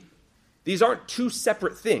really, these aren't two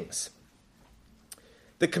separate things.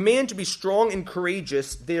 The command to be strong and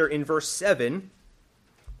courageous there in verse 7,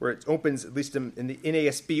 where it opens, at least in the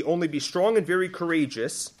NASB, only be strong and very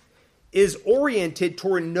courageous, is oriented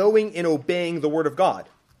toward knowing and obeying the word of God.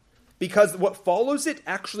 Because what follows it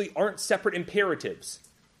actually aren't separate imperatives.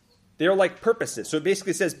 They're like purposes. So it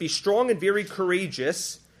basically says, be strong and very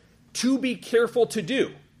courageous to be careful to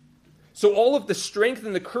do. So all of the strength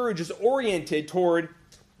and the courage is oriented toward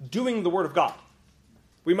doing the word of God.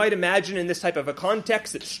 We might imagine in this type of a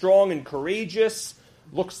context that strong and courageous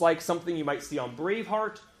looks like something you might see on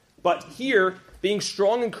Braveheart. But here, being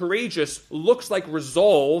strong and courageous looks like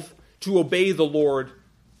resolve to obey the Lord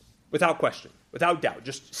without question, without doubt,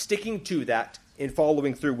 just sticking to that and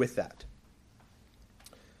following through with that.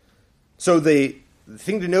 So the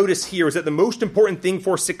thing to notice here is that the most important thing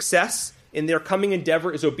for success in their coming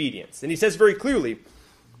endeavor is obedience. And he says very clearly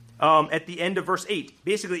at the end of verse 8,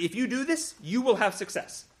 basically, if you do this, you will have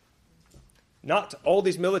success. Not all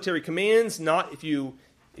these military commands, not if you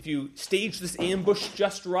stage this ambush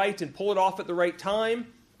just right and pull it off at the right time,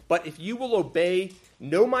 but if you will obey,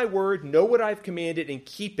 know my word, know what I've commanded, and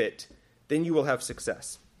keep it, then you will have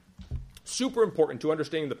success. Super important to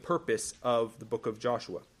understanding the purpose of the book of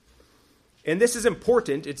Joshua. And this is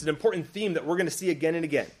important. It's an important theme that we're going to see again and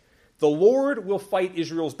again. The Lord will fight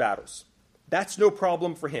Israel's battles. That's no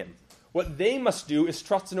problem for him. What they must do is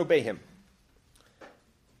trust and obey him.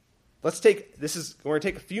 We're going to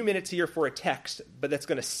take a few minutes here for a text, but that's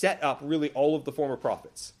going to set up really all of the former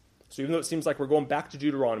prophets. So even though it seems like we're going back to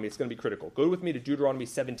Deuteronomy, it's going to be critical. Go with me to Deuteronomy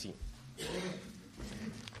 17.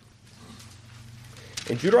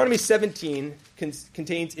 And Deuteronomy 17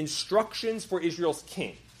 contains instructions for Israel's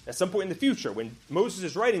king. At some point in the future, when Moses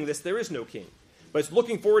is writing this, there is no king. But it's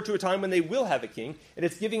looking forward to a time when they will have a king, and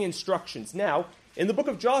it's giving instructions. Now, in the book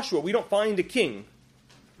of Joshua, we don't find a king,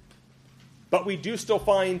 but we do still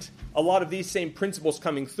find a lot of these same principles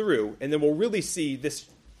coming through, and then we'll really see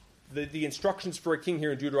the instructions for a king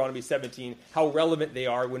here in Deuteronomy 17, how relevant they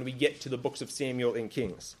are when we get to the books of Samuel and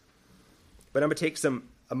Kings. But I'm going to take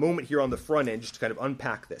a moment here on the front end just to kind of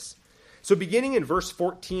unpack this. So beginning in verse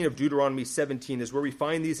 14 of Deuteronomy 17 is where we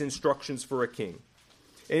find these instructions for a king.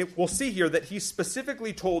 And we'll see here that he's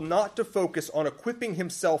specifically told not to focus on equipping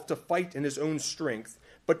himself to fight in his own strength,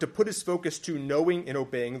 but to put his focus to knowing and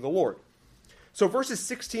obeying the Lord. So verses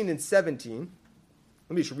 16 and 17,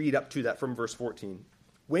 let me just read up to that from verse 14.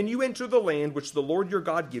 When you enter the land which the Lord your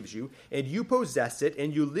God gives you, and you possess it,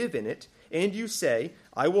 and you live in it, and you say,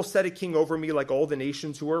 I will set a king over me like all the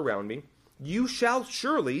nations who are around me, you shall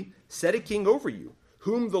surely set a king over you,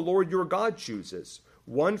 whom the Lord your God chooses,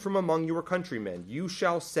 one from among your countrymen. You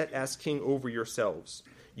shall set as king over yourselves.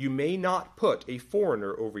 You may not put a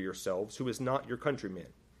foreigner over yourselves who is not your countryman.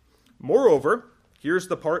 Moreover, here's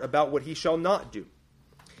the part about what he shall not do.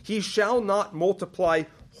 He shall not multiply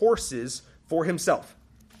horses for himself.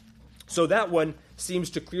 So that one seems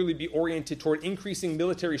to clearly be oriented toward increasing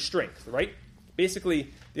military strength, right? Basically,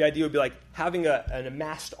 the idea would be like having an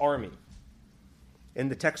amassed army. And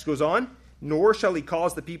the text goes on, nor shall he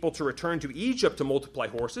cause the people to return to Egypt to multiply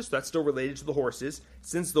horses. So that's still related to the horses,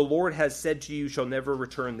 since the Lord has said to you, shall never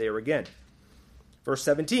return there again. Verse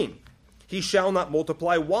 17, he shall not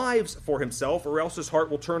multiply wives for himself, or else his heart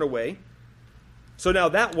will turn away. So now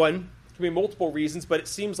that one can be multiple reasons, but it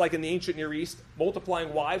seems like in the ancient Near East,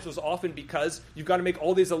 multiplying wives was often because you've got to make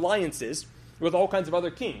all these alliances with all kinds of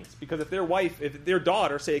other kings. Because if their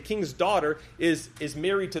daughter, say a king's daughter, is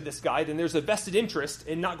married to this guy, then there's a vested interest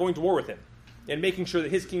in not going to war with him and making sure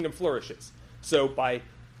that his kingdom flourishes. So by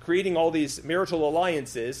creating all these marital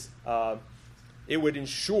alliances, it would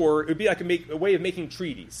be like a way of making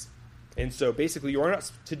treaties. And so basically you are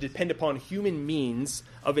not to depend upon human means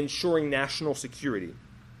of ensuring national security.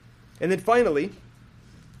 And then finally,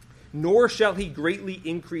 nor shall he greatly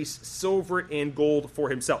increase silver and gold for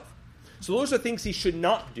himself. So those are things he should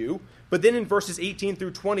not do. But then in verses 18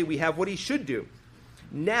 through 20, we have what he should do.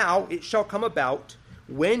 Now it shall come about,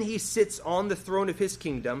 when he sits on the throne of his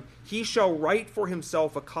kingdom, he shall write for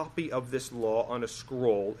himself a copy of this law on a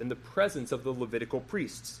scroll in the presence of the Levitical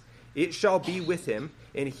priests. It shall be with him,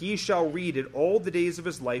 and he shall read it all the days of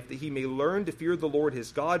his life, that he may learn to fear the Lord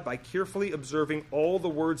his God by carefully observing all the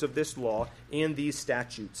words of this law and these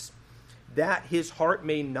statutes, that his heart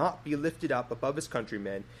may not be lifted up above his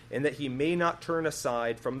countrymen, and that he may not turn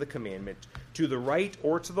aside from the commandment to the right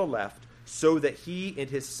or to the left, so that he and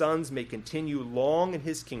his sons may continue long in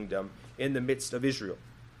his kingdom in the midst of Israel.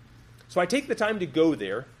 So I take the time to go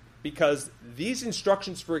there because these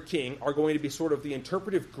instructions for a king are going to be sort of the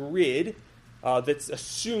interpretive grid that's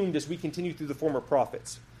assumed as we continue through the former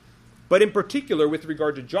prophets. But in particular, with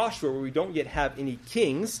regard to Joshua, where we don't yet have any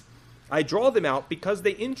kings, I draw them out because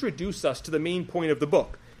they introduce us to the main point of the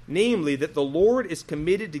book, namely that the Lord is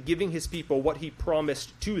committed to giving his people what he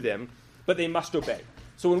promised to them, but they must obey.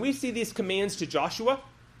 So when we see these commands to Joshua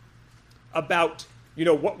about,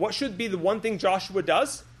 what should be the one thing Joshua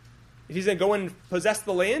does? If he's going to go and possess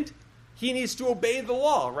the land, he needs to obey the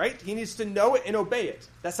law, right? He needs to know it and obey it.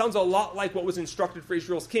 That sounds a lot like what was instructed for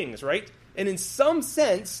Israel's kings, right? And in some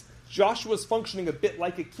sense, Joshua's functioning a bit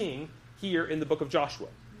like a king here in the book of Joshua.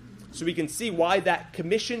 So we can see why that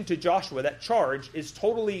commission to Joshua, that charge, is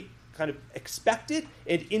totally kind of expected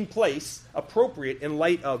and in place, appropriate in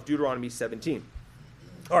light of Deuteronomy 17.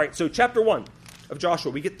 All right, so chapter 1 of Joshua,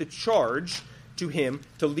 we get the charge to him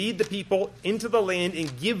to lead the people into the land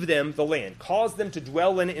and give them the land, cause them to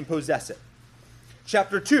dwell in it and possess it.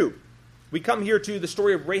 Chapter 2, we come here to the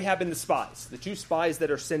story of Rahab and the spies, the two spies that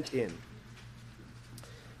are sent in.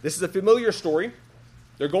 This is a familiar story.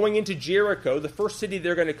 They're going into Jericho, the first city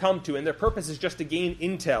they're going to come to, and their purpose is just to gain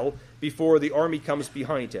intel before the army comes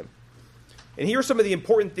behind him. And here are some of the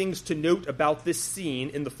important things to note about this scene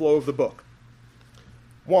in the flow of the book.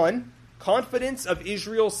 1, confidence of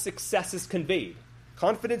Israel's success is conveyed.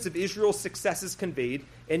 Confidence of Israel's success is conveyed.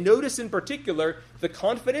 And notice in particular, the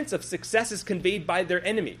confidence of success is conveyed by their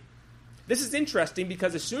enemy. This is interesting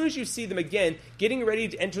because as soon as you see them again getting ready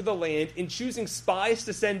to enter the land and choosing spies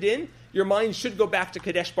to send in, your mind should go back to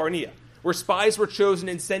Kadesh Barnea, where spies were chosen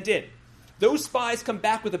and sent in. Those spies come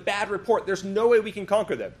back with a bad report. There's no way we can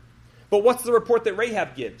conquer them. But what's the report that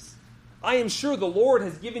Rahab gives? I am sure the Lord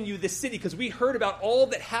has given you this city because we heard about all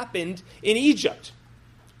that happened in Egypt.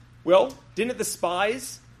 Well, didn't the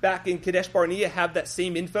spies back in Kadesh Barnea have that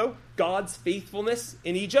same info? God's faithfulness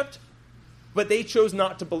in Egypt? But they chose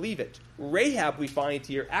not to believe it. Rahab, we find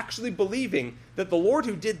here, actually believing that the Lord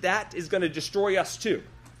who did that is going to destroy us too.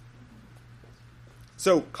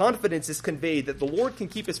 So confidence is conveyed that the Lord can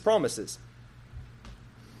keep his promises.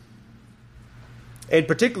 And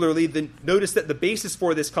particularly, notice that the basis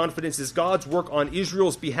for this confidence is God's work on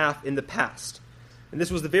Israel's behalf in the past. And this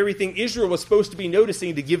was the very thing Israel was supposed to be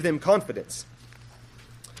noticing to give them confidence.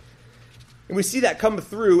 And we see that come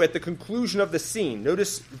through at the conclusion of the scene.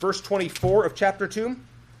 Notice verse 24 of chapter 2.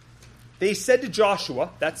 They said to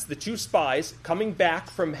Joshua, that's the two spies, coming back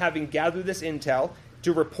from having gathered this intel,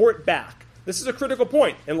 to report back. This is a critical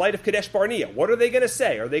point in light of Kadesh Barnea. What are they going to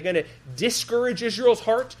say? Are they going to discourage Israel's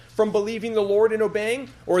heart from believing the Lord and obeying?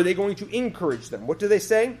 Or are they going to encourage them? What do they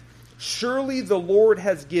say? Surely the Lord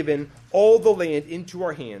has given all the land into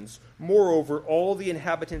our hands. Moreover, all the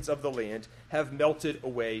inhabitants of the land have melted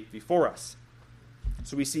away before us.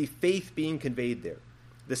 So we see faith being conveyed there.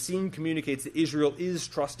 The scene communicates that Israel is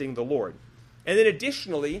trusting the Lord. And then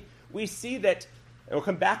additionally, we see that, and we'll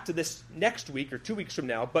come back to this next week or 2 weeks from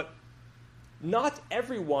now, but not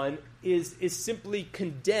everyone is simply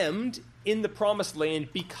condemned in the promised land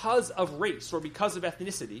because of race or because of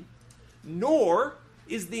ethnicity, nor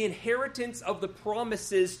is the inheritance of the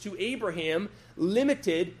promises to Abraham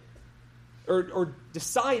limited or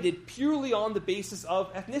decided purely on the basis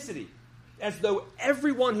of ethnicity, as though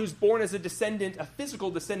everyone who's born as a descendant, a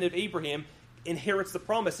physical descendant of Abraham, inherits the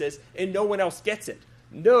promises and no one else gets it.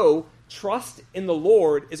 No, trust in the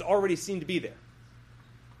Lord is already seen to be there.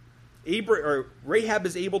 Rahab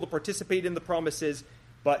is able to participate in the promises,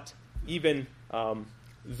 but even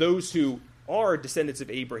those who are descendants of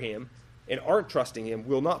Abraham and aren't trusting him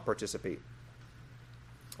will not participate.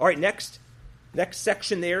 All right, next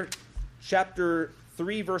section there, chapter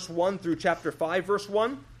 3, verse 1 through chapter 5, verse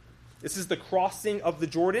 1. This is the crossing of the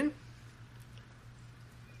Jordan.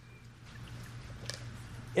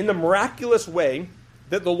 In the miraculous way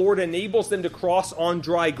that the Lord enables them to cross on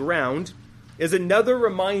dry ground is another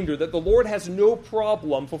reminder that the Lord has no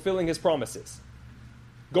problem fulfilling his promises.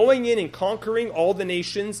 Going in and conquering all the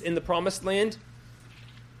nations in the promised land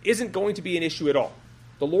isn't going to be an issue at all.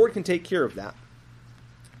 The Lord can take care of that.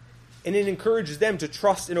 And it encourages them to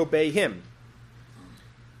trust and obey him.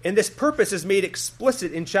 And this purpose is made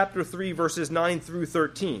explicit in chapter 3, verses 9 through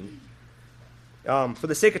 13. For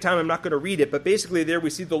the sake of time, I'm not going to read it, but basically there we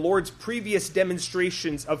see the Lord's previous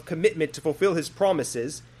demonstrations of commitment to fulfill his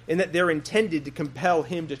promises, and that they're intended to compel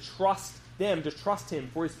him to trust him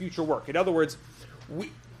for his future work. In other words,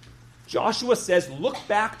 Joshua says, look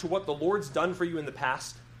back to what the Lord's done for you in the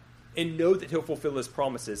past, and know that he'll fulfill his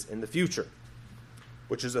promises in the future,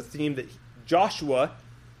 which is a theme that Joshua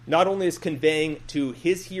not only is conveying to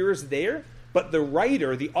his hearers there, but the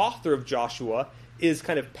writer, the author of Joshua, is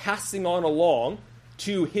kind of passing on along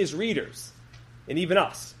to his readers, and even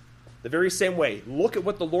us. The very same way. Look at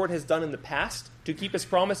what the Lord has done in the past to keep his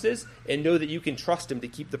promises, and know that you can trust him to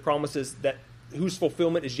keep the promises whose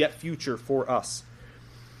fulfillment is yet future for us.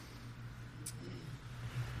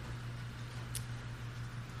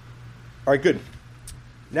 All right, good.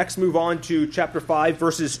 Next, move on to chapter 5,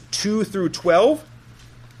 verses 2 through 12.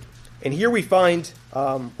 And here we find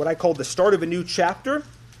what I call the start of a new chapter.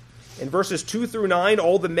 In verses 2 through 9,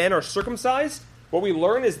 all the men are circumcised. What we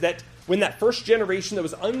learn is that when that first generation that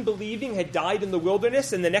was unbelieving had died in the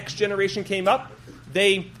wilderness and the next generation came up,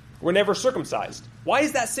 they were never circumcised. Why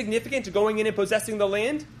is that significant to going in and possessing the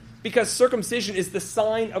land? Because circumcision is the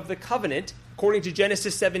sign of the covenant, according to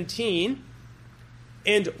Genesis 17.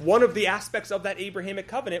 And one of the aspects of that Abrahamic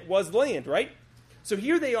covenant was land, right? So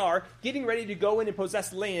here they are, getting ready to go in and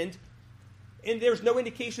possess land, and there's no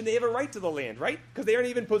indication they have a right to the land, right? Because they aren't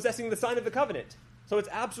even possessing the sign of the covenant. So it's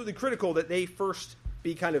absolutely critical that they first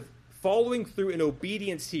be kind of following through in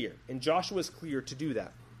obedience here. And Joshua is clear to do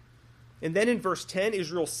that. And then in verse 10,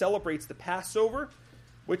 Israel celebrates the Passover,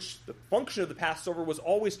 which the function of the Passover was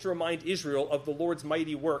always to remind Israel of the Lord's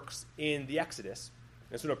mighty works in the Exodus.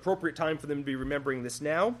 It's an appropriate time for them to be remembering this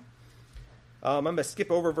now. I'm going to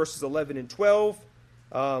skip over verses 11 and 12.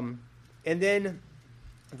 And then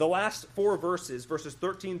the last four verses, verses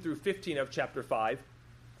 13 through 15 of chapter 5,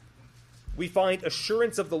 we find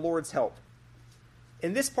assurance of the Lord's help.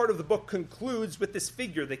 And this part of the book concludes with this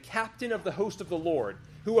figure, the captain of the host of the Lord,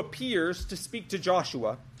 who appears to speak to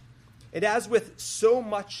Joshua. And as with so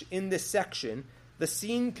much in this section, the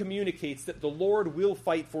scene communicates that the Lord will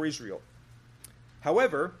fight for Israel.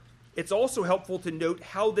 However, it's also helpful to note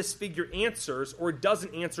how this figure answers or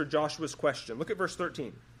doesn't answer Joshua's question. Look at verse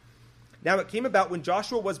 13. Now it came about when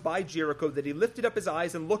Joshua was by Jericho that he lifted up his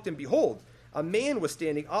eyes and looked, and behold, a man was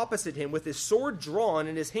standing opposite him with his sword drawn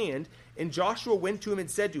in his hand. And Joshua went to him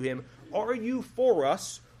and said to him, "Are you for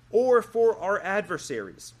us or for our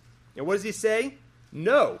adversaries?" And what does he say?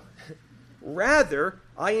 "No. Rather,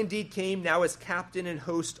 I indeed came now as captain and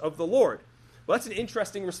host of the Lord." Well, that's an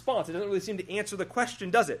interesting response. It doesn't really seem to answer the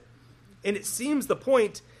question, does it? And it seems the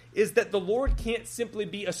point is that the Lord can't simply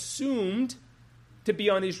be assumed to be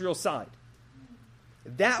on Israel's side.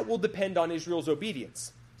 That will depend on Israel's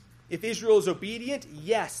obedience. If Israel is obedient,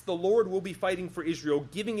 yes, the Lord will be fighting for Israel,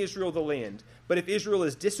 giving Israel the land. But if Israel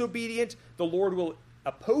is disobedient, the Lord will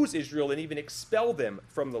oppose Israel and even expel them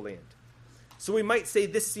from the land. So we might say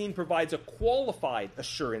this scene provides a qualified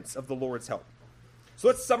assurance of the Lord's help. So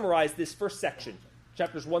let's summarize this first section,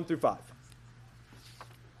 chapters 1 through 5.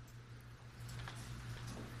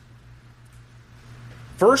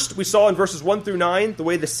 First, we saw in verses 1 through 9 the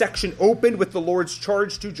way the section opened with the Lord's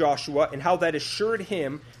charge to Joshua and how that assured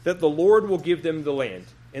him that the Lord will give them the land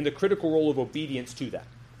and the critical role of obedience to that.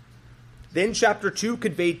 Then chapter 2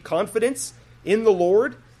 conveyed confidence in the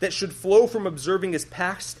Lord that should flow from observing his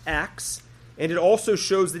past acts, and it also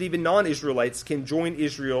shows that even non-Israelites can join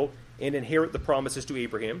Israel and inherit the promises to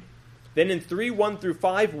Abraham. Then in 3:1 through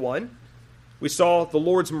 5:1, we saw the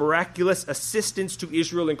Lord's miraculous assistance to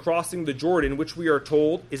Israel in crossing the Jordan, which we are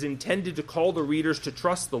told is intended to call the readers to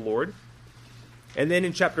trust the Lord. And then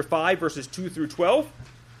in chapter 5, verses 2 through 12,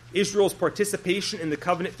 Israel's participation in the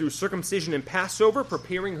covenant through circumcision and Passover,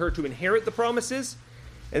 preparing her to inherit the promises.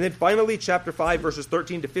 And then finally, chapter 5, verses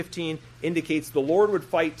 13 to 15, indicates the Lord would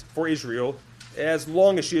fight for Israel as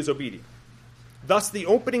long as she is obedient. Thus, the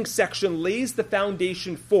opening section lays the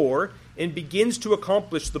foundation for and begins to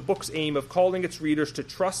accomplish the book's aim of calling its readers to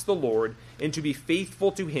trust the Lord and to be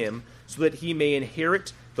faithful to him so that he may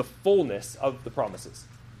inherit the fullness of the promises.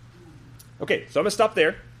 Okay, so I'm going to stop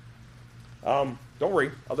there. Don't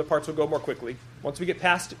worry, other parts will go more quickly. Once we get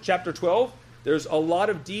past chapter 12, there's a lot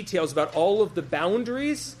of details about all of the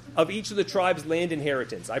boundaries of each of the tribes' land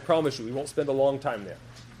inheritance. I promise you, we won't spend a long time there.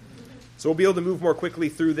 So we'll be able to move more quickly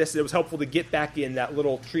through this. It was helpful to get back in that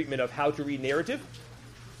little treatment of how to read narrative.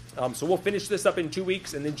 So we'll finish this up in 2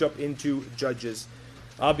 weeks and then jump into Judges.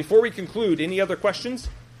 Before we conclude, any other questions?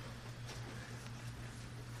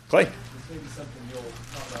 Clay? This may be something you'll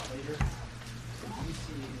talk about later. Do you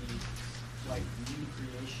see any like new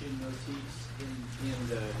creation motifs in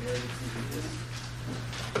the narrative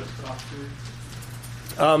of this talk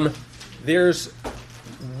through?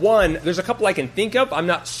 There's a couple I can think of. I'm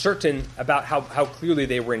not certain about how clearly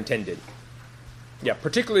they were intended. Yeah,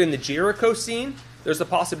 particularly in the Jericho scene, there's a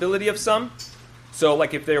possibility of some. So,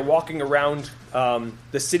 like if they're walking around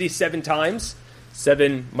the city 7 times,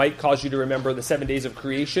 7 might cause you to remember the 7 days of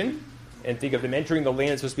creation and think of them entering the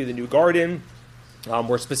land. It's supposed to be the new garden.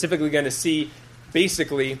 We're specifically going to see,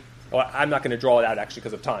 basically, well, I'm not going to draw it out actually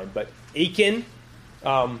because of time, but Achan,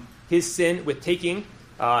 his sin with taking,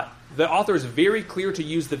 the author is very clear to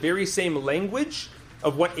use the very same language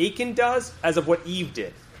of what Achan does as of what Eve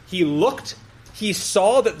did. He looked, he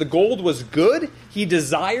saw that the gold was good, he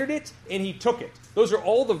desired it, and he took it. Those are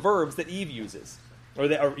all the verbs that Eve uses, or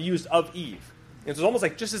that are used of Eve. And so it's almost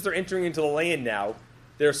like just as they're entering into the land now,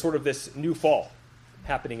 there's sort of this new fall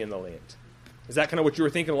happening in the land. Is that kind of what you were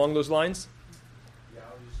thinking along those lines? Yeah,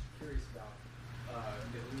 I was just curious about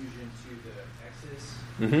the allusion to the Exodus.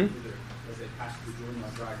 Mm-hmm. As they passed through Jordan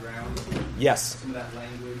on dry ground. Yes. Some of that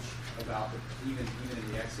language about even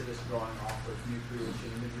in the Exodus drawing off of new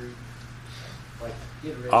creation imagery. Like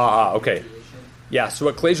iteration of okay. creation. Yeah, so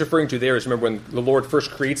what Clay's referring to there is, remember when the Lord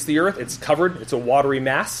first creates the earth, it's covered, it's a watery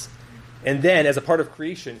mass. And then as a part of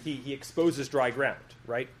creation, he exposes dry ground,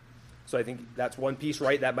 right? So I think that's one piece,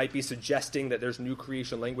 right? That might be suggesting that there's new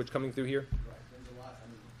creation language coming through here. Right. There's a lot,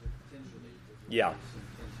 potentially. Yeah.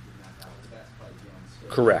 That's probably beyond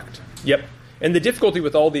scope. Correct. Yep. And the difficulty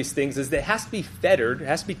with all these things is that it has to be fettered, it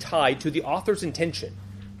has to be tied to the author's intention.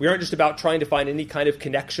 We aren't just about trying to find any kind of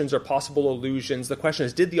connections or possible allusions. The question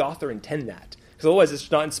is, did the author intend that? Because otherwise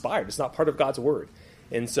it's not inspired. It's not part of God's word.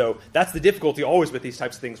 And so that's the difficulty always with these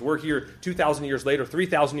types of things. We're here 2,000 years later,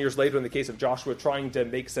 3,000 years later in the case of Joshua, trying to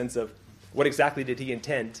make sense of what exactly did he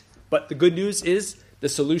intend. But the good news is the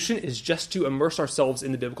solution is just to immerse ourselves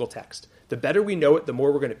in the biblical text. The better we know it, the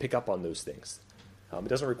more we're going to pick up on those things. It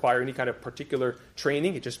doesn't require any kind of particular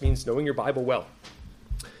training. It just means knowing your Bible well.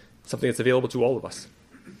 Something that's available to all of us.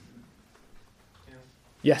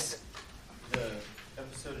 Yes? The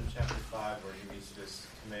episode in chapter 5 where he meets this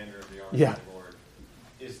commander of the army Yeah. of the Lord,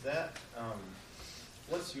 is that,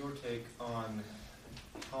 what's your take on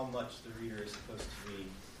how much the reader is supposed to be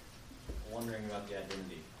wondering about the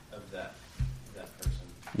identity of that person?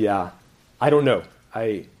 Yeah. I don't know.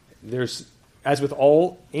 There's, as with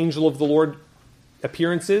all angel of the Lord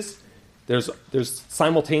appearances, there's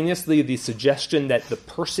simultaneously the suggestion that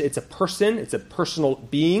it's a personal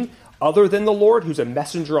being other than the Lord, who's a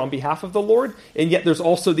messenger on behalf of the Lord, and yet there's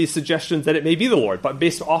also these suggestions that it may be the Lord, but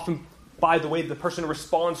based often by the way the person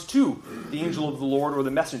responds to the angel of the Lord or the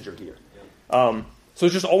messenger here. So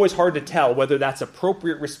it's just always hard to tell whether that's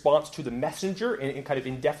appropriate response to the messenger and kind of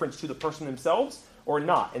in deference to the person themselves or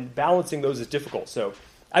not, and balancing those is difficult. So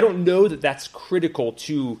I don't know that that's critical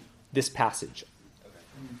to this passage.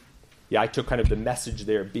 Yeah, I took kind of the message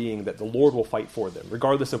there being that the Lord will fight for them,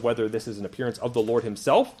 regardless of whether this is an appearance of the Lord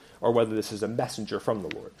himself or whether this is a messenger from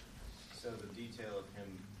the Lord. So the detail of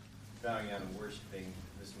him bowing down and worshiping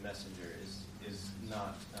this messenger is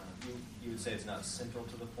not, you would say it's not central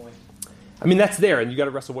to the point? I mean, that's there, and you got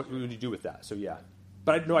to wrestle what would you do with that. So yeah.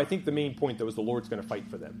 But I think the main point, though, is the Lord's going to fight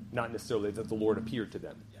for them, not necessarily that the Lord appeared to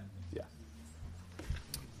them. Yeah.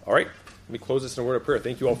 All right, let me close this in a word of prayer.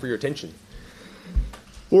 Thank you all for your attention.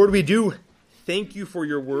 Lord, we do thank you for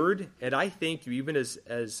your word, and I thank you even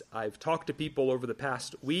as I've talked to people over the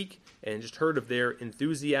past week and just heard of their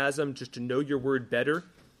enthusiasm just to know your word better,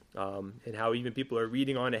 and how even people are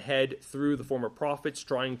reading on ahead through the former prophets,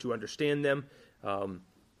 trying to understand them.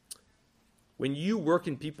 When you work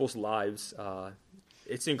in people's lives,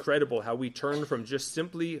 it's incredible how we turn from just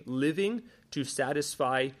simply living to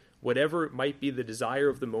satisfy whatever might be the desire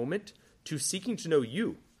of the moment to seeking to know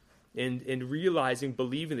you. And realizing,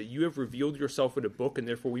 believing that you have revealed yourself in a book, and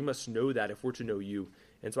therefore we must know that if we're to know you.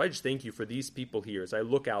 And so I just thank you for these people here. As I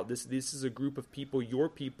look out, this is a group of people, your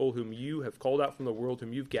people, whom you have called out from the world,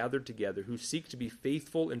 whom you've gathered together, who seek to be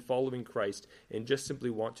faithful in following Christ and just simply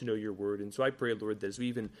want to know your word. And so I pray, Lord, that as we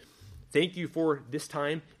even thank you for this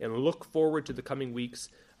time and look forward to the coming weeks,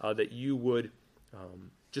 that you would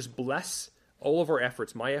just bless all of our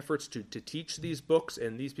efforts, my efforts to teach these books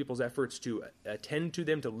and these people's efforts to attend to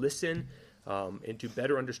them, to listen, and to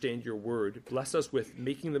better understand your word. Bless us with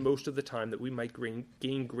making the most of the time that we might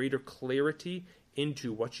gain greater clarity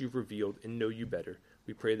into what you've revealed and know you better.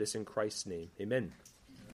 We pray this in Christ's name. Amen.